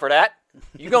got time for that.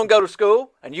 You going to go to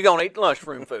school, and you going to eat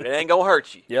lunchroom food. It ain't going to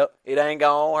hurt you. Yep. It ain't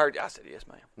going to hurt you. I said, yes,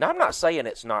 ma'am. Now, I'm not saying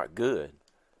it's not good,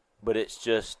 but it's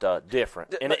just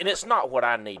different. And it's not what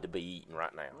I need to be eating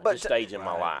right now at this stage in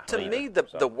my life. To me,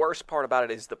 the worst part about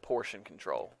it is the portion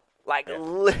control. Like,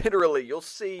 literally, you'll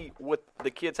see what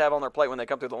the kids have on their plate when they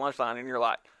come through the lunch line, and you're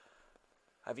like,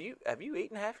 have you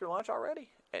eaten half your lunch already?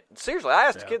 And seriously, I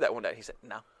asked a kid that one day. He said,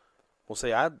 no. Well,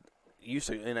 see, I used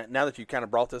to, and now that you kind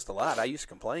of brought this to light, I used to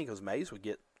complain because Maze would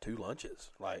get 2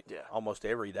 lunches, almost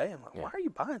every day. I'm like, why are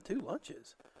you buying 2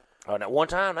 lunches? Oh, now one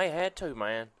time they had to,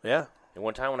 man. Yeah. And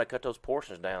one time when they cut those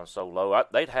portions down so low,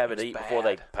 they'd have it eat before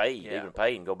they paid, Yeah. even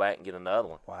paid, and go back and get another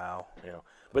one. Wow.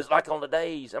 But it's like on the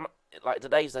days, like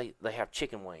today's they have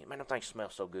chicken wings. Man, them things smell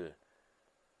so good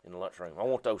in the lunchroom. I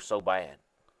want those so bad.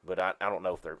 But I don't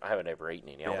know if I haven't ever eaten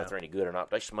any. I don't know if they're any good or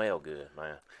not. But they smell good,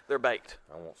 man. They're baked.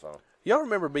 I want some. Y'all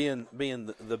remember being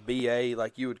the BA,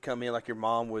 like you would come in, like your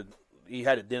mom would, you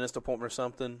had a dentist appointment or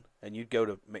something, and you'd go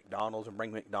to McDonald's and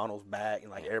bring McDonald's back, and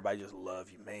like everybody just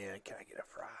loved you. Man, can I get a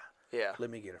fry? Yeah.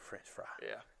 Let me get a French fry.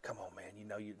 Yeah. Come on, man.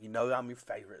 You know I'm your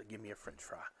favorite. Give me a French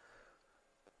fry.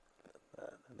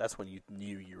 That's when you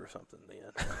knew you were something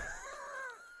then.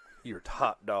 You were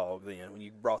top dog then when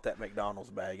you brought that McDonald's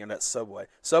bag and that Subway.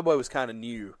 Subway was kind of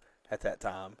new at that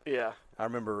time. Yeah. I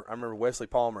remember Wesley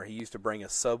Palmer. He used to bring a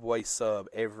Subway sub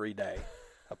every day,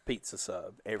 a pizza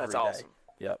sub every day. That's awesome.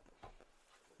 Yep.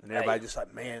 And everybody just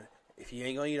like, man, if you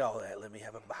ain't gonna eat all that, let me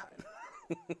have a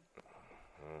bite.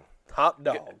 Top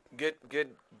dog.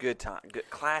 Good time. Good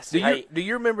classic. Do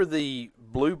you remember the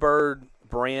Bluebird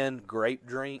brand grape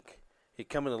drink? It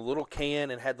come in a little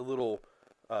can and had the little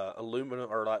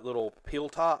aluminum or like little peel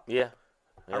top. Yeah.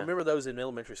 I remember those in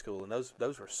elementary school, and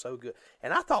those were so good.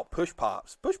 And I thought Push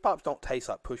Pops don't taste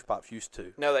like Push Pops used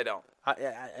to. No, they don't.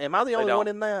 Am I the only one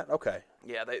in that? Okay.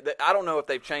 Yeah, they I don't know if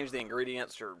they've changed the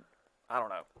ingredients or I don't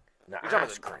know. Now,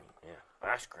 ice cream. Yeah,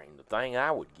 ice cream. The thing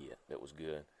I would get that was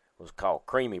good was called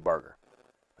Creamy Burger.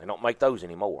 They don't make those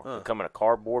anymore. They come in a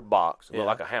cardboard box. It looked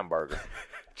like a hamburger.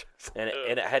 and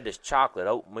it had this chocolate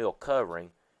oatmeal covering,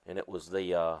 and it was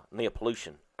the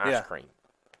Neapolitan ice cream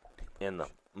in the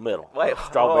middle. Wait,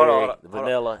 strawberry, the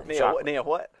vanilla, and chocolate. Nia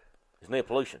what? It's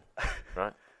Neapolitan,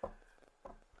 right?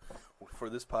 For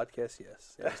this podcast,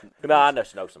 yes. No, I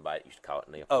just know somebody that used to call it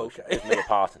Neapolitan. Okay. It's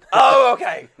Neapolitan. Oh,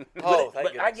 okay. Oh,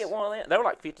 thank But I get one of them. They were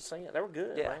like 50 cents. They were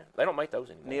good, man. They don't make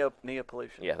those anymore.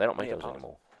 Neapolitan. Yeah, they don't make those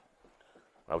anymore.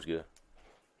 That was good.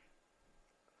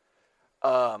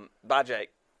 Bye, Jake.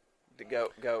 Go.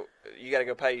 You got to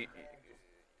go pay.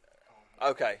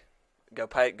 Okay, go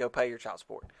pay your child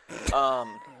support. I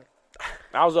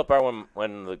was up there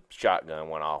when the shotgun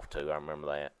went off too. I remember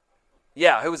that.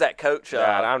 Yeah, who was that, Coach?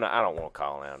 I don't want to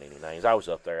call out any names. I was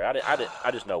up there.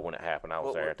 I just know when it happened. I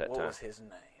was there at that time. What was his name?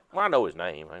 Well, I know his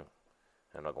name. I'm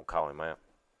not gonna call him out.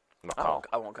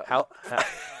 I won't call. How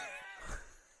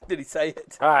did he say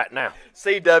it? All right, now.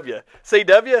 CW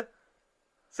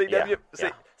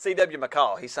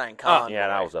McCall. He's saying Convoy. Yeah,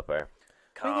 and I was up there.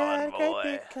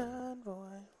 Convoy.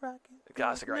 Rockin'.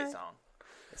 God, it's a great song.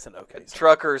 It's an okay song.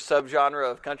 Trucker subgenre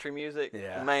of country music.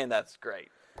 Yeah. Man, that's great.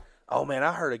 Oh man,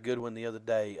 I heard a good one the other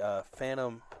day.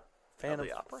 Phantom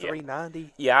the Opera?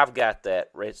 390. Yeah, I've got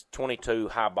that. It's 22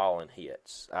 highballing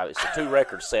hits. It's a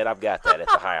 2-record set. I've got that at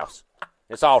the house.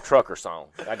 It's all trucker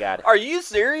songs. I got it. Are you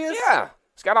serious? Yeah,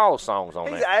 it's got all the songs on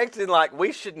He's there. acting like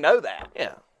we should know that.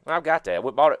 Yeah, I've got that.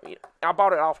 We bought it. I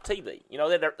bought it off TV. You know,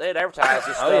 they'd advertise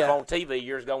this stuff on TV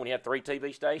years ago when you had 3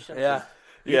 TV stations. Yeah.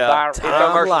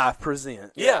 Time Life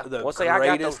presents. Yeah. The Well, see, I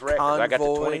got those greatest records. I got the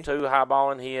Convoy. 22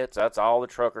 highballing hits. That's all the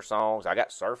trucker songs. I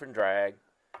got Surf and Drag.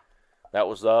 That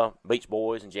was Beach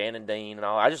Boys and Jan and Dean and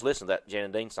all. I just listened to that Jan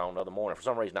and Dean song the other morning. For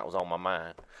some reason, that was on my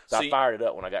mind. So I fired it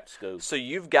up when I got to school. So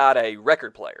you've got a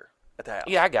record player. at the house?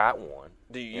 Yeah, I got one.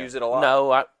 Do you use it a lot?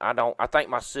 No, I don't. I think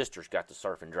my sister's got the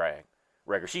Surf and Drag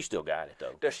record. She still got it,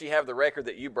 though. Does she have the record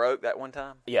that you broke that one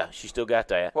time? Yeah, she still got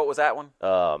that. What was that one?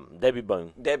 Debbie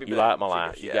Boone. Debbie You Boone. Like My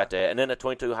Life. She Yeah. got that. And then the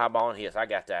 22 Highball and Hits. I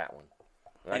got that one.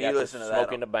 And I you got listen to that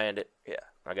Smoking on- the Bandit. Yeah.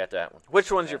 I got that one.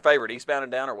 Which one's your favorite, Eastbound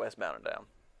and Down or Westbound and Down?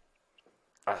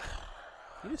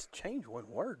 You just change one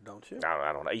word, don't you?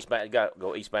 I don't know. Eastbound, you got to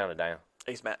go Eastbound and Down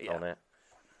Eastbound, yeah. on that.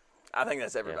 I think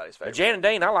that's everybody's But favorite. Jan and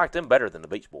Dean, I like them better than the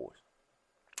Beach Boys.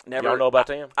 Never, Y'all know about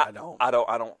them? I don't. I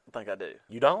don't think I do.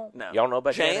 You don't? No. Y'all know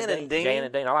about Jan and Dean? Jan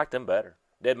and Dean, I like them better.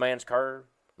 Dead Man's Curve.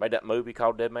 Made that movie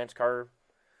called Dead Man's Curve.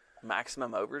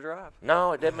 Maximum Overdrive?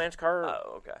 No, Dead Man's Curve.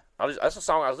 Oh, okay. That's a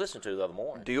song I was listening to the other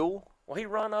morning. Duel? Well, he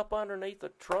run up underneath a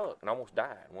truck and almost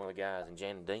died. One of the guys in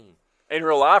Jan and Dean. In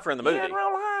real life or in the movie? Yeah, in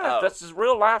real life. Oh. That's his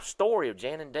real life story of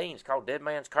Jan and Dean. It's called Dead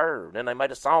Man's Curve. Then they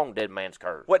made a song, Dead Man's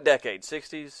Curve. What decade?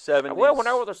 60s, 70s? Well,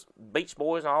 whenever the Beach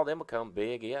Boys and all them become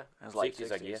big, yeah. It was late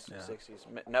 60s, I guess. Yeah.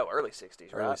 60s. No, early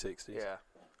 60s, right? Early 60s. Yeah.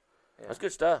 That's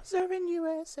good stuff. Serving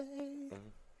USA.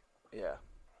 Yeah.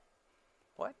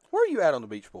 What? Where are you at on the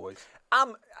Beach Boys?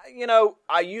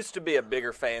 I used to be a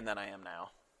bigger fan than I am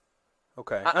now.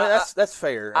 Okay, that's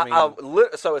fair. I mean,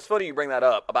 So it's funny you bring that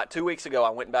up. About 2 weeks ago, I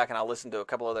went back and I listened to a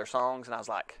couple of their songs, and I was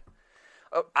like,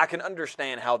 oh, I can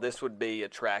understand how this would be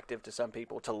attractive to some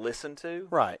people to listen to.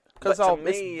 right? Because But to all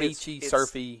me, it's beachy, it's-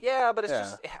 surfy. Yeah, but it's Yeah.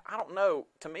 just, I don't know.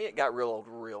 To me, it got real old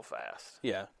real fast.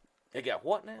 Yeah. They got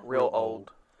what now? Real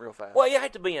old real fast. Well, you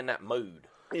have to be in that mood.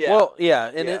 yeah. Well, yeah,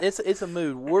 and Yeah. it's a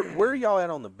mood. Where are y'all at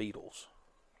on the Beatles?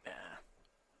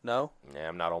 No, Yeah,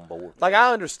 I'm not on board. like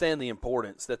I understand the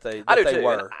importance that they I do they too.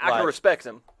 were. and I can like, respect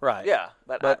them. right. Yeah,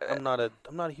 but I'm not a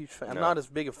huge fan. I'm No. not as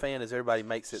big a fan as everybody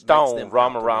makes it. Stone, makes them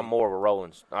Ram, out to Ram, be. more of a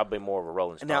Rolling. I've been more of a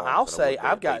Rolling Stone. Now I'll than I say would be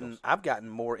I've the Beatles. gotten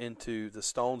more into the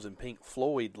Stones and Pink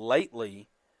Floyd lately,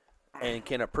 and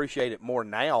can appreciate it more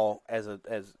now as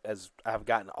I've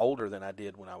gotten older than I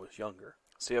did when I was younger.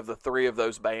 see, of the three of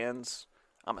those bands,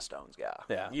 I'm a Stones guy.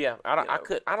 Yeah. Yeah, I don't.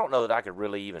 You know. I don't know that I could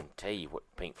really even tell you what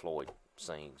Pink Floyd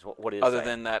sings. What is Other that?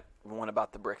 than that one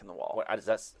about the brick in the wall. What,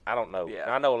 I don't know.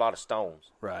 Yeah. I know a lot of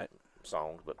Stones Right.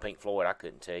 songs, but Pink Floyd I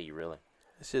couldn't tell you really.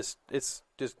 It's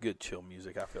just good chill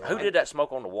music. I feel. Who like. did that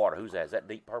Smoke on the Water? Who's that? Is that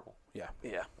Deep Purple? Yeah.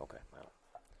 Yeah. Okay. Well,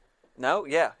 No,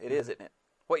 yeah, it is, isn't it?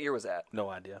 What year was that? No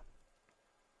idea.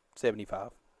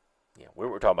 75. yeah, we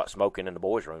were talking about smoking in the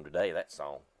boys' room today. That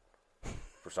song,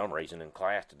 for some reason, in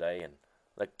class today, and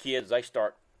the kids they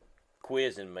start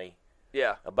quizzing me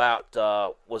Yeah. about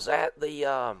was that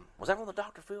on the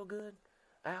Dr. Feelgood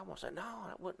album? I said no,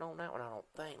 that wasn't on that one. I don't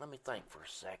think. Let me think for a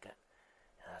second.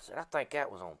 And I said I think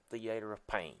that was on Theater of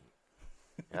Pain.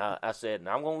 And I said and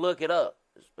I'm gonna look it up.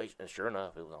 And sure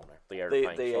enough, it was on there. Theater of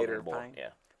Pain. Theater of Boy. Pain. Yeah.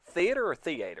 Theater or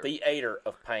theater? Theater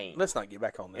of Pain. Let's not get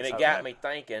back on this. And it got me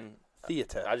thinking.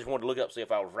 Theater. I just wanted to look up see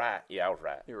if I was right. Yeah, I was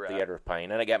right. You're right. Theater of Pain.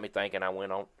 And it got me thinking. I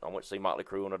went to see Motley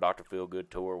Crue on a Dr. Feelgood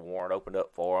tour. Warren opened up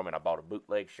for them, and I bought a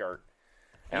bootleg shirt.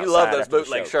 You love outside those after the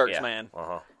bootleg show. shirts, Yeah. man. Uh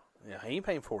huh. Yeah, he ain't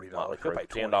paying $40. Motley He'll Crue. pay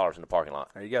 $20. $10 in the parking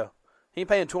lot. There you go. He ain't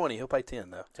paying 20. He'll pay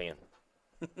 10 though. 10.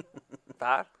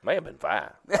 5? May have been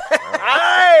 5.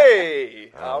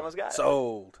 Hey! I almost got it.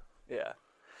 Sold. Yeah.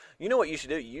 You know what you should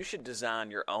do? You should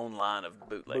design your own line of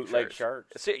bootleg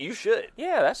shirts. See, you should.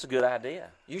 Yeah, that's a good idea.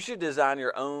 You should design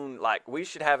your own, like, we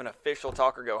should have an official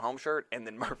Talk or Go Home shirt, and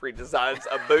then Murphy designs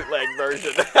a bootleg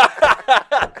version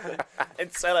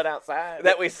And sell it outside.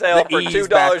 that we sell The for E's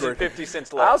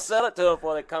 $2.50 I'll less. sell it to them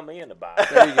before they come in to buy it.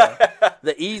 There you go.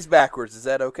 The E's backwards. Is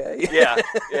that okay? Yeah,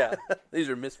 yeah. These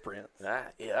are misprints. Yeah,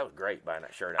 that was great buying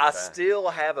that shirt I outside. still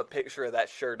have a picture of that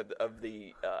shirt of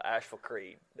the Asheville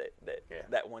Creed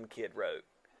that one kid wrote.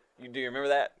 Do you remember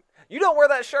that? You don't wear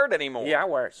that shirt anymore. Yeah, I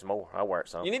wear it some more. I wear it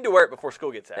some. You need to wear it before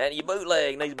school gets out. And your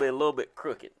bootleg needs to be a little bit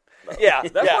crooked. Yeah,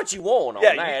 That's yeah. what you want on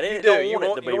Yeah, that. you It do. don't You want it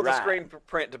want, to be you want the right. screen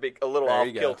print to be a little There off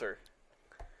you go. kilter.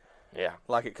 Yeah.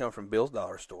 Like it come from Bill's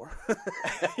dollar store.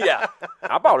 Yeah.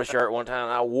 I bought a shirt one time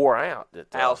and I wore out.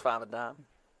 That Al's 5 a dime.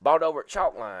 bought over at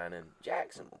Chalkline in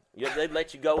Jackson. Yeah, they'd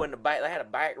let you go in the back. They had a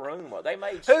back room. They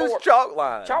made Who's sport.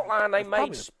 Chalkline? Chalkline, they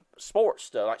made sports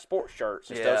stuff, like sports shirts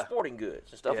and Yeah. stuff, sporting goods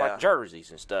and stuff Yeah. like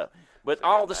jerseys and stuff. But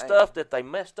all the stuff that they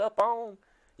messed up on,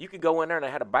 you could go in there and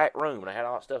they had a back room and they had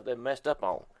all the stuff they messed up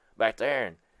on back there.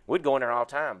 And we'd go in there all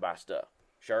the time and buy stuff,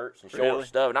 shirts and shorts Really? and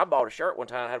stuff. And I bought a shirt one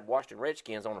time that had Washington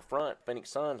Redskins on the front, Phoenix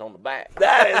Suns on the back.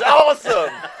 That is awesome.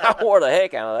 I wore the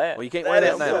heck out of that. Well, you can't wear That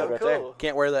that is now. so Right there. cool.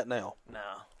 Can't wear that now. No.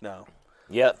 No.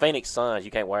 Yeah, Phoenix Suns, you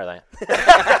can't wear that.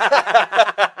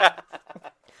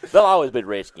 They'll always be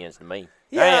Redskins to me.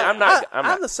 Yeah, I'm not.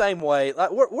 I'm the same way.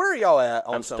 Like, where are y'all at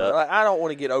on I'm something? stuck. Like, I don't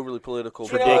want to get overly political.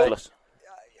 It's but, ridiculous.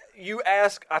 you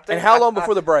ask, I think. And how long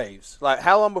before the Braves? Like,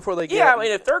 how long before they get? Yeah, I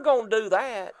mean, if they're going to do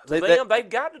that, they've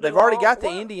got to do They've already all- got the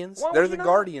why- Indians. why would They're you the not?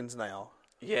 Guardians now.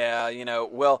 Yeah,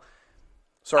 well,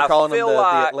 Start I calling them feel the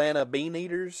like- Atlanta Bean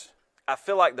Eaters. I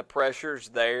feel like the pressure's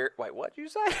there. Wait, what'd you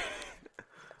say?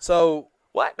 So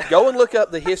What? go and look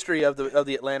up the history of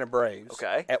the Atlanta Braves.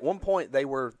 Okay. At one point, they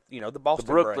were the Boston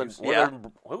Brooklyn. Braves. Yeah.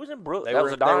 Who was in Brooklyn? They That were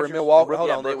was the they were Dodgers? Milwaukee. Hold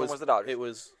Yeah, on, Brooklyn was the Dodgers. It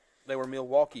was they were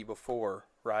Milwaukee before,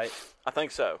 right? I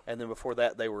think so. And then before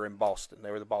that, they were in Boston.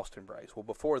 They were the Boston Braves. Well,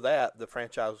 before that, the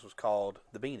franchise was called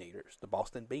the Bean Eaters, the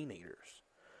Boston Bean Eaters.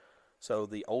 So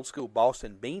the old school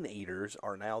Boston Bean Eaters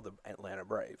are now the Atlanta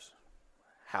Braves.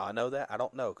 How I know that, I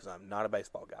don't know because I'm not a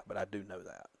baseball guy, but I do know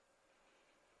that.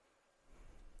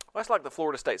 Well, that's like the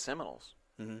Florida State Seminoles.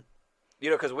 Mm-hmm.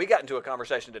 Because we got into a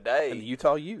conversation today And the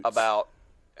Utah Utes. about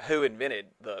who invented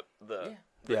the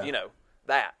Yeah.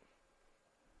 that.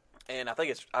 And I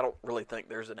think I don't really think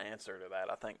there's an answer to that.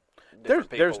 I think There's different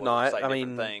people will not. say I different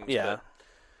mean, things, yeah.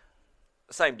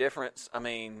 but same difference. I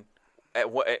mean,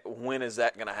 when is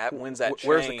that going to happen? When's that change?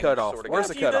 Where's the cutoff? Sorta Where's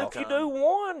gonna the cutoff? If you do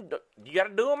one, you got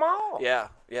to do them all. Yeah.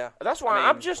 That's why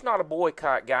I'm just not a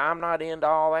boycott guy. I'm not into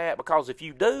all that because if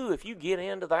you get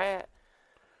into that,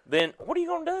 then what are you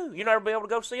going to do? You'll never be able to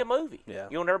go see a movie. Yeah.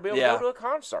 You'll never be able to Yeah. go to a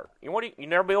concert. You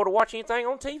never be able to watch anything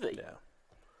on TV. Yeah.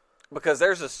 Because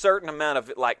there's a certain amount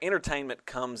of entertainment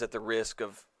comes at the risk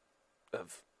of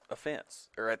offense,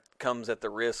 or it comes at the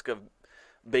risk of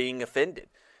being offended.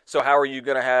 So how are you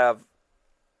going to have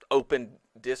open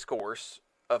discourse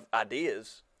of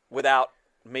ideas without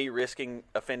me risking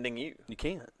offending you? You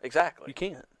can't. Exactly. You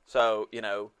can't. So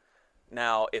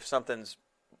now if something's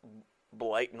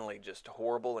blatantly just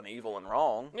horrible and evil and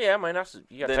wrong, Yeah, I mean,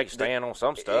 you got to Then- take a stand on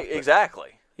some stuff. but-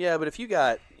 exactly. Yeah, but if you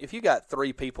got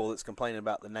 3 people that's complaining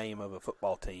about the name of a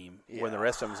football team, when the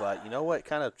rest of them's like, you know what,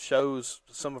 kind of shows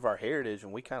some of our heritage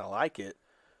and we kind of like it.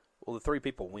 Well, the 3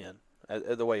 people win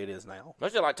the way it is now.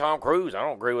 It's just like Tom Cruise. I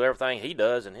don't agree with everything he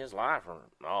does in his life or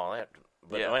all that.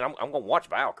 But Yeah. I mean, I'm going to watch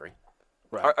Valkyrie.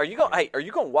 Right? Are you going? Hey, are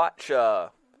you going to watch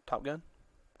Top Gun?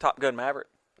 Top Gun Maverick?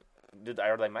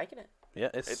 Are they making it? Yeah,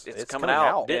 it's It's coming coming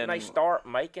out. Didn't And- they start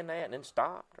making that and then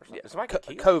stopped or something? Yeah. It's like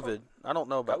COVID. I don't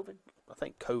know about COVID? I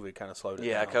think COVID kind of slowed it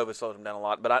Yeah, down. COVID slowed them down a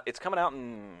lot, but it's coming out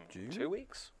in June? 2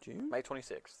 weeks. June? May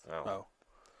 26th. Oh.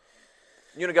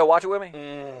 You gonna go watch it with me?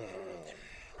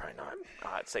 Probably not.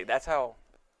 All right. See, that's how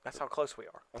close we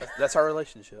are. That's our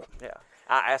relationship. Yeah.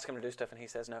 I ask him to do stuff and he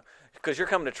says no, because you're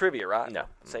coming to trivia, right? No.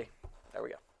 See, there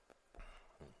we go.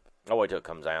 I'll wait till it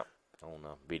comes out on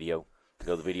video.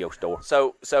 Go to the video store.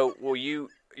 So will you're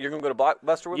gonna go to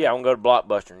Blockbuster with me? Yeah, I'm going to go to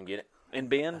Blockbuster and get it. In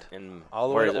Bend. And All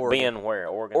the where way is to it? Oregon. Bend, where?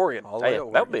 Oregon? Oregon. All the way Hey, to that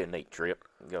would Oregon. be a neat trip.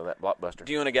 Go to that Blockbuster.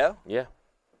 Do you want to go? Yeah.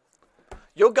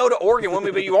 You'll go to Oregon with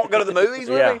me, but you won't go to the movies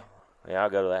with Yeah. me? Yeah, I'll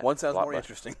go to that. One sounds more Blockbuster.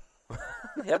 interesting.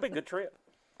 That'd be a good trip.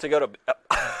 To go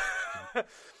to.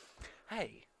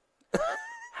 Hey,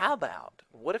 how about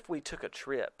what if we took a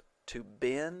trip to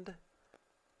Bend,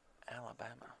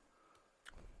 Alabama?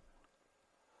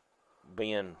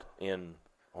 Bend in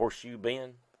Horseshoe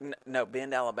Bend. No,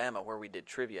 Bend, Alabama, where we did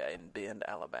trivia in Bend,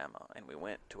 Alabama, and we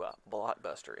went to a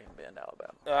Blockbuster in Bend,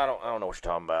 Alabama. I don't know what you're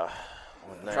talking about.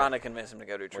 I'm trying to convince him to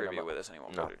go do trivia about- with us, and he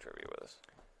won't No. go do trivia with us.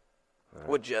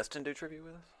 Would Justin do trivia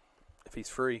with us? If he's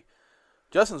free.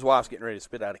 Justin's wife's getting ready to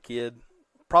spit out a kid.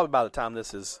 Probably by the time this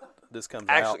comes out.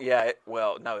 Actually, yeah.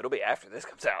 No, it'll be after this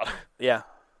comes out, Yeah.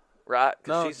 right? 'Cause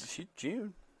No, she's- she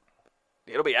June.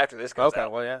 it'll be after this comes Okay,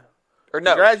 out. well, yeah. Or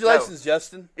no, Congratulations,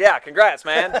 Justin. no. Yeah, congrats,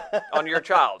 man, on your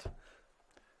child.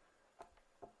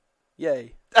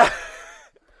 Yay.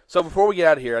 So before we get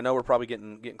out of here, I know we're probably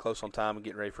getting close on time and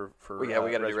getting ready for Well, yeah,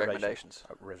 we gotta do reservations.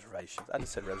 Reservations. I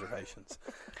just said reservations.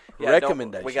 Yeah,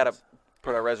 Recommendations. We got to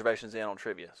put our reservations in on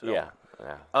trivia. So Yeah.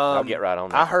 I'll get right on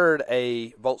that. I heard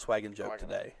a Volkswagen joke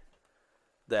today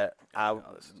that I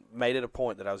made it a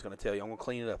point that I was going to tell you. I'm going to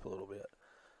clean it up a little bit,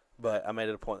 but I made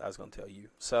it a point that I was going to tell you.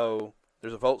 So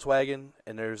there's a Volkswagen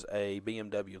and there's a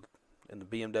BMW, and the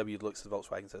BMW looks at the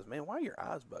Volkswagen and says, "Man, why are your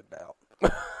eyes bugged out?"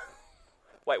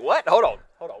 Wait, what? Hold on,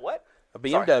 what? A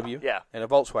BMW Yeah. and a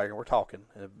Volkswagen, we're talking,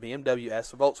 and a BMW asked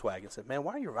the Volkswagen and said, "Man,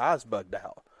 why are your eyes bugged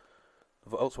out?"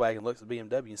 The Volkswagen looks at the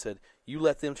BMW and said, "You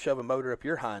let them shove a motor up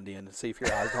your hind end and see if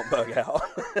your eyes don't bug out."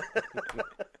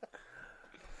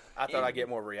 I thought I'd get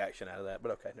more reaction out of that,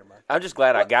 but okay, never mind. I'm just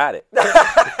glad I got it.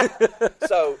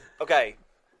 So, okay.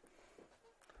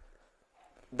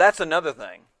 That's another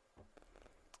thing.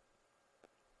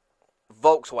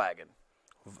 Volkswagen.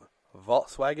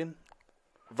 Volkswagen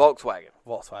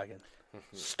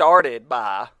Started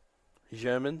by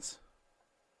Germans,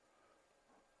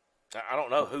 I don't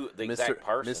know who the exact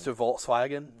person. Mr.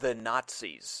 Volkswagen. the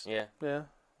Nazis. Yeah. Yeah.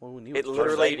 Well, we knew It was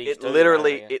literally, Mercedes too,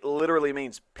 it literally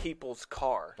means people's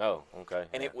car. Oh, okay.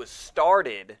 And yeah. it was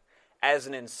started as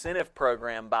an incentive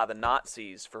program by the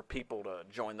Nazis for people to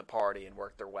join the party and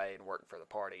work their way and work for the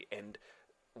party. And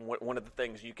one of the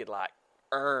things you could like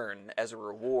earn as a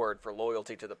reward for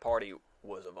loyalty to the party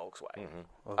was a Volkswagen,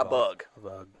 a bug. A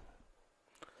bug.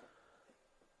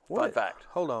 Fun fact.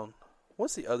 Hold on.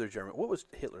 What's the other German? What was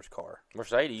Hitler's car?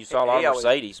 Mercedes. You saw a lot He of always-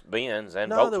 Mercedes, Benz, and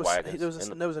No, Volkswagens. there was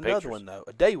in the another pictures. one though.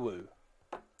 A Daewoo.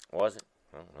 Was it?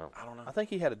 I don't know. I don't know. I think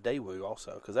he had a Daewoo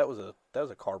also because that was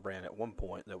a car brand at one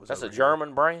point that was. That's a over here.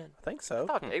 German brand. I think so. I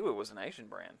thought Daewoo was an Asian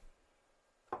brand.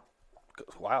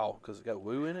 Wow, because it got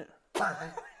woo in it.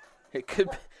 It could.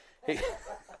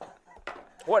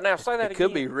 What now? Say that It again.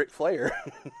 could be Ric Flair.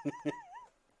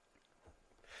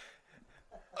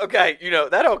 Okay,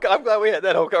 I'm glad we had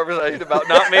that whole conversation about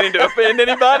not meaning to offend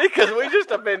anybody because we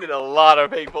just offended a lot of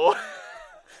people.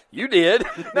 You did.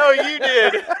 No, you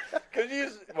did.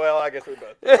 Well, I guess we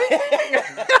both.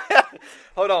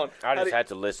 Hold on. I just had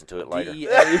to listen to it later.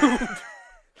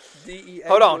 DEA.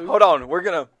 Hold on. We're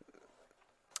gonna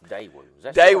Daewoo. Is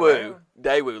that still Daewoo. around?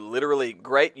 Daewoo, literally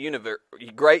great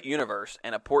universe,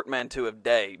 and a portmanteau of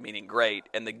day, meaning great,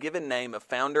 and the given name of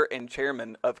founder and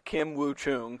chairman of Kim Woo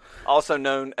Chung, also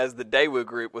known as the Daewoo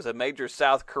Group, was a major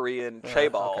South Korean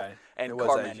chaebol okay. and It was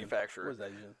car Asian. manufacturer. It was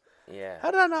Asian. Yeah.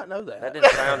 How did I not know that? That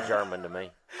didn't sound German to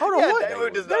me. Hold on, Yeah, what?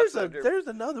 Daewoo does not sound German. There's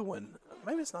another one.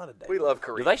 Maybe it's not a Daewoo. We love Do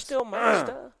Koreans. they still make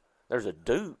stuff? There's a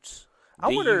Dutz. I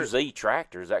wonder- DUZ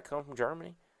tractor. Does that come from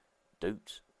Germany?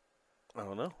 Dutz. I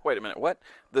don't know. Wait a minute. What?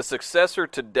 The successor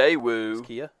to Daewoo, It's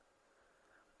Kia.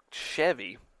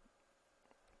 Chevy.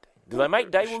 Do they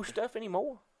make Daewoo stuff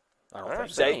anymore? I I don't don't think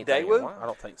see so. anything in Daewoo? a while. I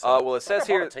don't think so. Well, it says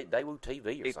here. Daewoo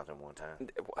TV or something one time.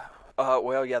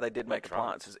 Well, yeah, they did make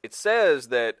appliances. It says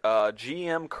that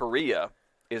GM Korea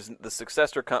is the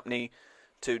successor company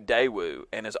to Daewoo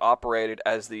and is operated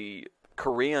as the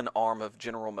Korean arm of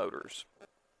General Motors.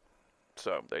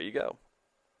 So there you go.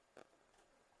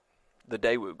 The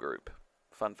Daewoo Group.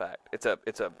 Fun fact. It's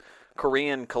a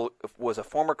Korean was a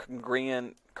former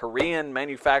Korean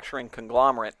manufacturing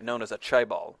conglomerate known as a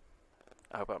chaebol.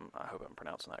 I hope I'm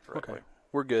pronouncing that correctly. Okay,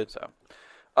 we're good. So,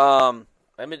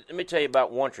 Let me tell you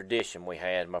about one tradition we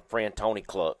had. My friend Tony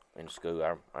Cluck in school.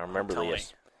 I remember Tony.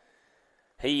 this.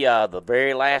 He the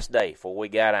very last day before we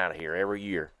got out of here every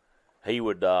year, he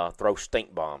would throw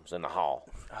stink bombs in the hall.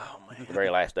 oh man, The very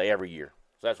last day every year.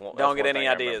 So that's one. don't that's get one any thing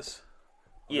I remember. ideas.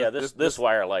 Yeah, this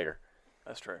way or later.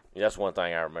 That's true. Yeah, that's one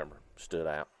thing I remember. Stood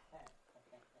out.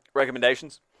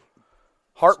 Recommendations?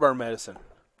 Heartburn medicine.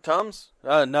 Tums? No,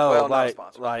 Well, not a like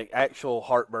sponsor. actual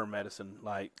heartburn medicine,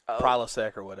 like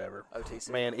Prilosec or whatever. OTC.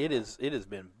 Man, it has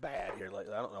been bad here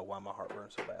lately. I don't know why my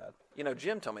heartburn's so bad.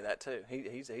 Jim told me that too.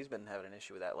 He's been having an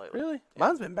issue with that lately. Really?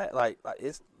 Mine's been bad. Like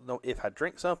it's no. If I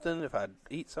drink something, if I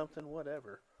eat something,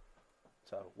 whatever.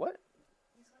 So what?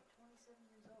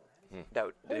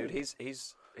 No, dude, he's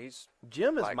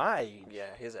Jim is Like- my age.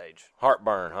 yeah, his age.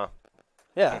 Heartburn, huh?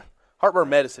 Yeah, heartburn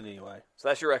medicine anyway. So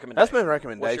that's your recommendation. That's my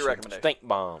recommendation. What's your recommendation? Stink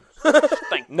bombs.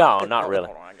 Stink. No, not really.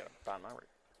 Hold on, I gotta find my.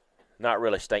 Not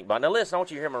really stink bomb. Now listen, I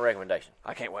want you to hear my recommendation.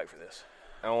 I can't wait for this.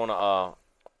 I want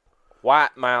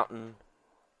White Mountain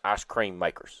ice cream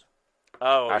makers.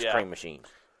 Oh Ice yeah. cream machines.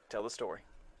 Tell the story.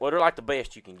 Well, they're like the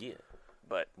best you can get.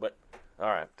 But All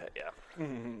right. yeah.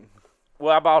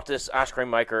 Well, I bought this ice cream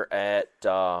maker at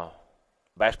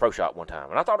Bass Pro Shop one time,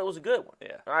 and I thought it was a good one.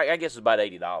 Yeah. I guess it's about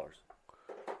 $80.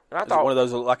 And I Is it one of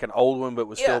those like an old one, but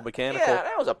was still mechanical? Yeah,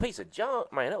 that was a piece of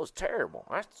junk, man. That was terrible.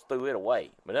 I threw it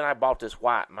away. But then I bought this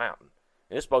White Mountain,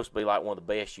 and it's supposed to be like one of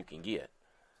the best you can get.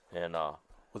 And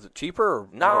Was it cheaper or more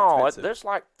no, expensive? there's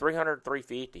like $300,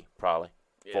 $350 probably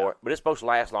Yeah. for it. But it's supposed to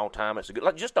last a long time. It's a good,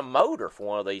 like just a motor for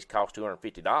one of these costs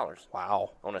 $250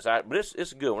 Wow. on the side. But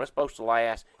it's a good one. It's supposed to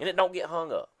last, and it don't get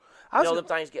hung up. I You was know, them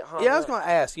things get hung Yeah, I up. was going to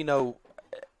ask.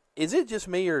 Is it just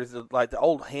me, or is it like the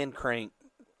old hand crank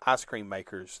ice cream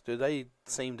makers? Do they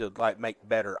seem to like make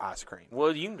better ice cream?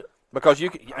 Well, you Because you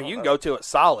can go to it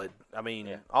solid. I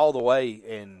mean, all the way,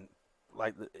 and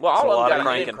like well, It's a all lot of of them got a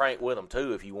cranking. hand crank with them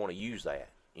too if you want to use that.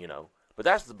 But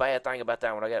that's the bad thing about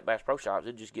that when I got at Bass Pro Shops,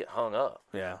 it just get hung up.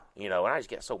 yeah. And I just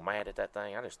get so mad at that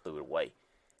thing, I just threw it away.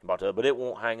 But it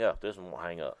won't hang up. This one won't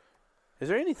hang up. Is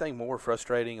there anything more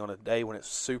frustrating on a day when it's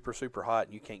super, super hot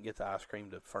and you can't get the ice cream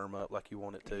to firm up like you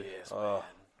want it to? Yes, man.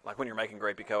 Like when you're making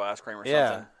Grey Pico ice cream or Yeah.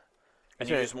 something, and Is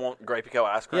you there- just want Grey Pico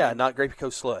ice cream. Yeah, not Grey Pico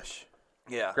slush.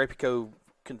 Yeah. Grey Pico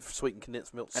sweetened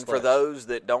condensed milk And slush. for those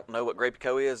that don't know what Grey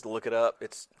Pico is, look it up.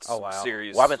 It's Oh, wow.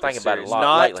 serious. Well, I've been thinking about it a serious. lot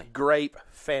not lately. grape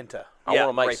Fanta. I Yeah, want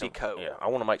to make Grey some. Pico. Yeah, I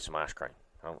want to make some ice cream.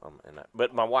 I'm in that.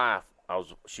 But my wife,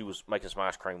 she was making some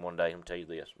ice cream one day. Let me tell you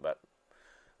this about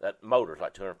that motor's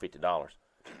like $250,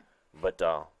 but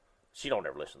she don't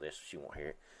ever listen to this. She won't hear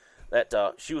it. That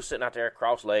she was sitting out there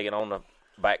cross-legged on the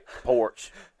back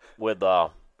porch with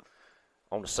on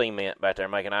the cement back there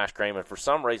making ice cream, and for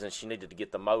some reason she needed to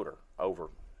get the motor over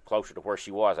closer to where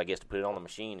she was, I guess, to put it on the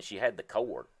machine, and she had the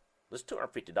cord. It's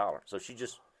 $250, so she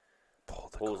just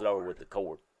pulls it over with the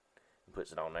cord and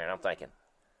puts it on there, and I'm thinking,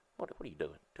 what are you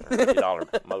doing?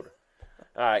 $250 motor.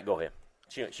 All right, go ahead.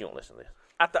 She won't listen to this.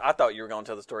 I thought you were going to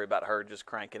tell the story about her just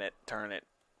cranking it, turning it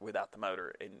without the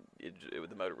motor, and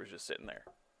the motor was just sitting there.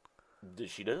 Did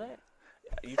she do that?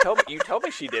 You told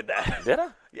me she did that. Did I?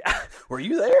 Yeah. Were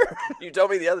you there? You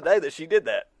told me the other day that she did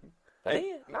that. I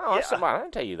did? No, that's somebody. I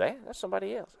didn't tell you that. That's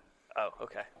somebody else. Oh,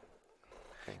 okay.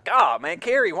 God, man,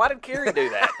 Carrie, why did Carrie do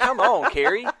that? Come on,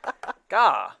 Carrie.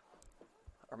 God.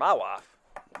 Or my wife.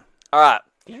 All right.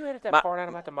 Can you edit that part out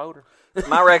about the motor?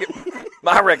 My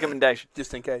recommendation.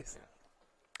 Just in case.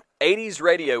 80s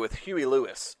Radio with Huey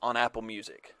Lewis on Apple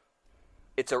Music.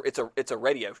 It's a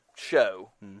radio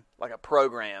show, like a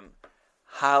program.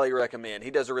 Highly recommend. He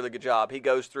does a really good job. He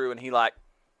goes through and he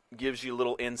gives you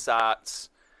little insights.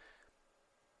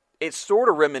 It's sort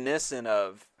of reminiscent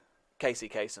of Casey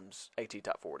Kasem's AT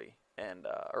Top 40 and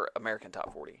or American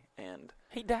Top 40, and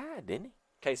he died, didn't he?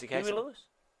 Casey Kasem. Huey Lewis.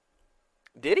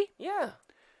 Did he? Yeah.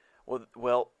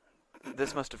 Well,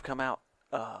 this must have come out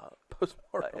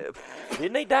Postmortem.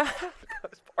 Didn't he die?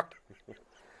 postpartum.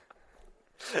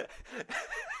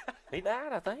 He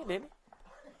died, I think, didn't he?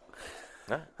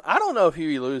 No. I don't know if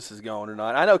Huey Lewis is gone or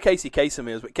not. I know Casey Kasem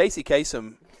is, but Casey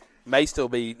Kasem may still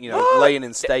be, laying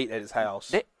in state at his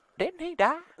house. Didn't he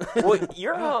die? Well,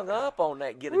 you're hung up on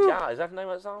that Get a Job. Is that the name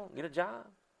of that song? Get a Job?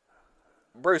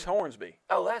 Bruce Hornsby.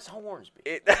 Oh, that's Hornsby.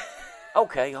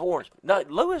 Okay, Hornsby. No,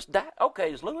 Lewis died.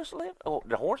 Okay, is Lewis live? Oh,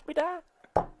 did Hornsby die?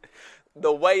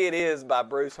 The Way It Is by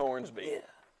Bruce Hornsby. Yeah.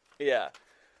 Yeah.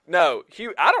 No,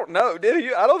 I don't know. Did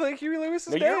he? I don't think Huey Lewis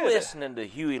is now, dead. you're listening to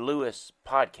Huey Lewis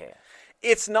podcast.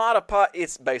 It's not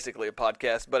it's basically a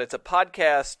podcast, but it's a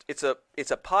podcast. It's a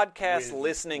podcast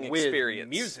listening experience.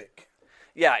 Music.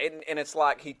 Yeah, and it's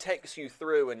like he takes you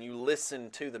through and you listen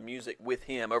to the music with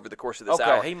him over the course of this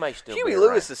hour. Okay, he may still Huey be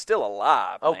Lewis around. is still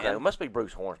alive, Okay, man. it must be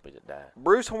Bruce Hornsby that died.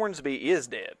 Bruce Hornsby is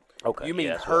dead. Okay, You mean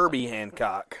yeah, that's Herbie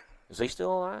Hancock? Is he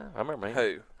still alive? I remember him.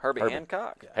 Who? Herbie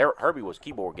Hancock? Herbie was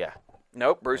keyboard guy.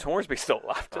 Nope, Bruce Hornsby's still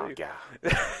alive, too. Oh, God.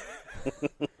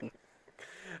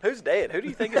 Who's dead? Who do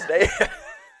you think is dead?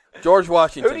 George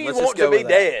Washington. Who do you Let's want just go to be with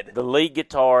that. dead? The lead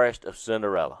guitarist of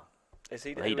Cinderella. Is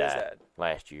he dead? He Who is died that?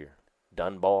 last year.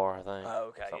 Dunbar, I think. Oh,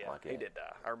 okay, Something yeah. like that. He did die.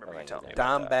 I remember you think telling me he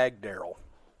about that. Dimebag Daryl.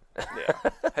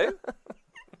 Yeah.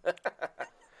 Who?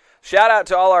 Shout out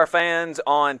to all our fans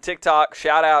on TikTok.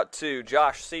 Shout out to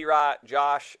Josh Seawright.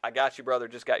 Josh, I got you, brother.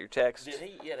 Just got your text. Did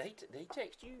he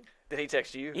text you? Did he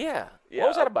text you? Yeah. Yeah. What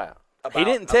was that about? He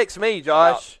didn't text me,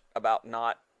 Josh. About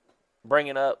not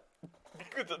Bringing up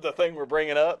the thing we're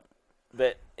bringing up.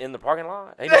 that in the parking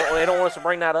lot? They don't want us to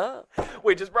bring that up?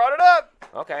 We just brought it up.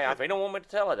 Okay, if he don't want me to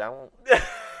tell it, I won't.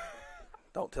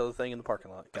 Don't tell the thing in the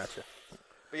parking lot. Gotcha.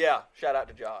 But yeah, shout out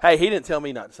to Josh. Hey, he didn't tell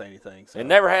me not to say anything. So. It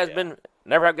never has been,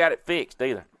 never have got it fixed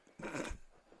either.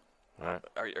 All right.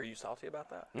 Are you salty about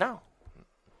that? No.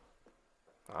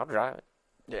 I'll drive it.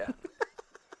 Yeah.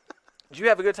 Did you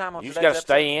have a good time on You today's just got to episode?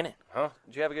 stay in it, huh?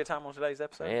 Did you have a good time on today's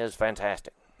episode? It is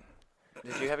fantastic.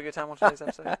 Did you have a good time on today's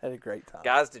episode? I had a great time.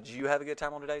 Guys, did you have a good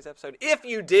time on today's episode? If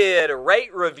you did,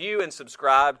 rate, review, and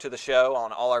subscribe to the show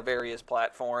on all our various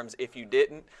platforms. If you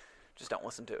didn't, just don't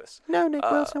listen to us. No, Nick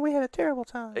Wilson, we had a terrible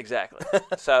time. Exactly.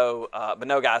 So, but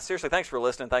no, guys, seriously, thanks for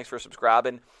listening. Thanks for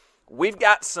subscribing. We've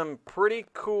got some pretty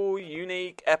cool,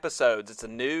 unique episodes. It's a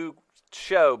new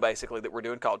show, basically, that we're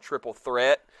doing called Triple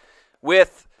Threat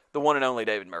with the one and only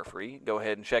David Murphy. Go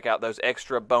ahead and check out those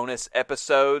extra bonus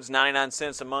episodes. 99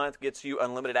 cents a month gets you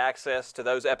unlimited access to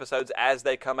those episodes as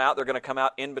they come out. They're going to come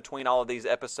out in between all of these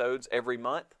episodes every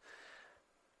month.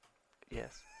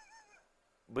 Yes.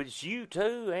 But it's you,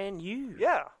 too, and you.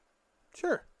 Yeah.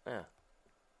 Sure. Yeah.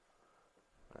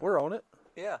 We're on it.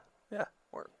 Yeah. Yeah.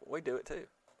 We do it, too.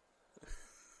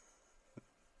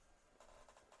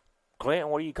 Clint,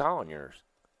 what are you calling yours?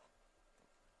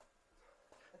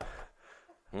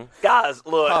 Guys,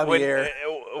 look, Javier.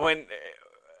 when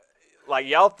like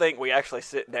y'all think we actually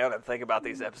sit down and think about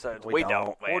these episodes, we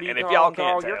don't, man. What do you And if call y'all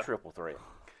can't your tell, triple threat?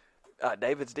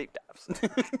 David's Deep Dives.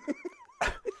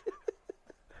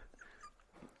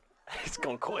 He's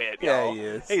gonna quit. Yeah, y'all. he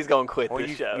is. He's gonna quit Well,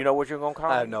 this show. you know what you're going to call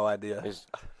I it? have no idea.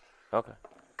 Okay.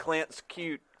 Clint's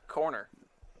cute corner.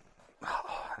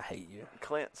 I hate you.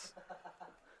 Clint's.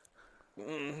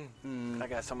 I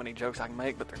got so many jokes I can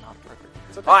make, but they're not appropriate.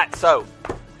 Okay. All right, so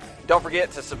don't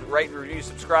forget to rate, review,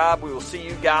 subscribe. We will see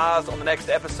you guys on the next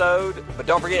episode. But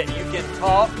don't forget, you can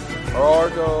talk or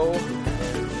go.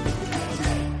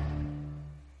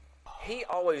 He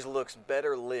always looks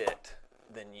better lit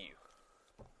than you.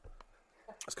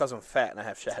 It's because I'm fat and I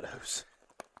have shadows.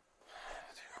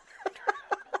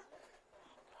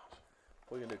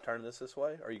 What are you going to do, turn this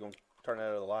way? Or are you going to turn that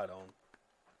other light on?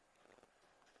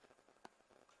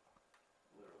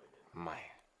 Man.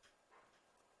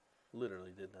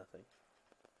 Literally did nothing.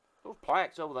 Those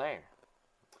plaques over there.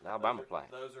 Alabama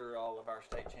plaques. Those are all of our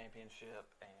state championship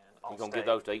and all You going to give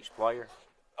those to each player?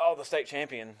 All the state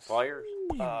champions. Players?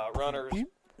 Runners,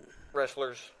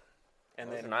 wrestlers. And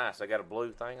Those then are nice. They got a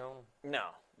blue thing on them? No,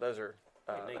 those are,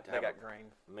 You need to they have got a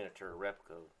green. miniature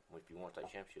replica if you want to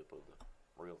take championship of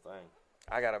the real thing.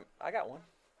 I got one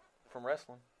from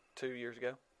wrestling 2 years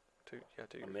ago. 2 years.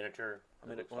 A miniature?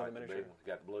 One of the Like miniature. big one. It's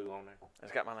got blue on there.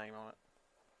 It's got my name on it.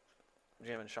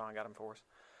 Jim and Sean got them for us.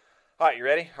 All right, you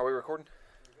ready? Are we recording?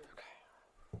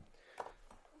 Okay.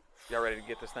 Y'all ready to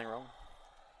get this thing rolling?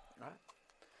 All right.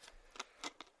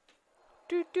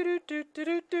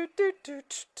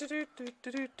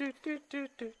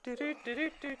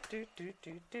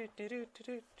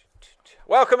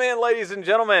 Welcome in, ladies and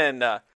gentlemen.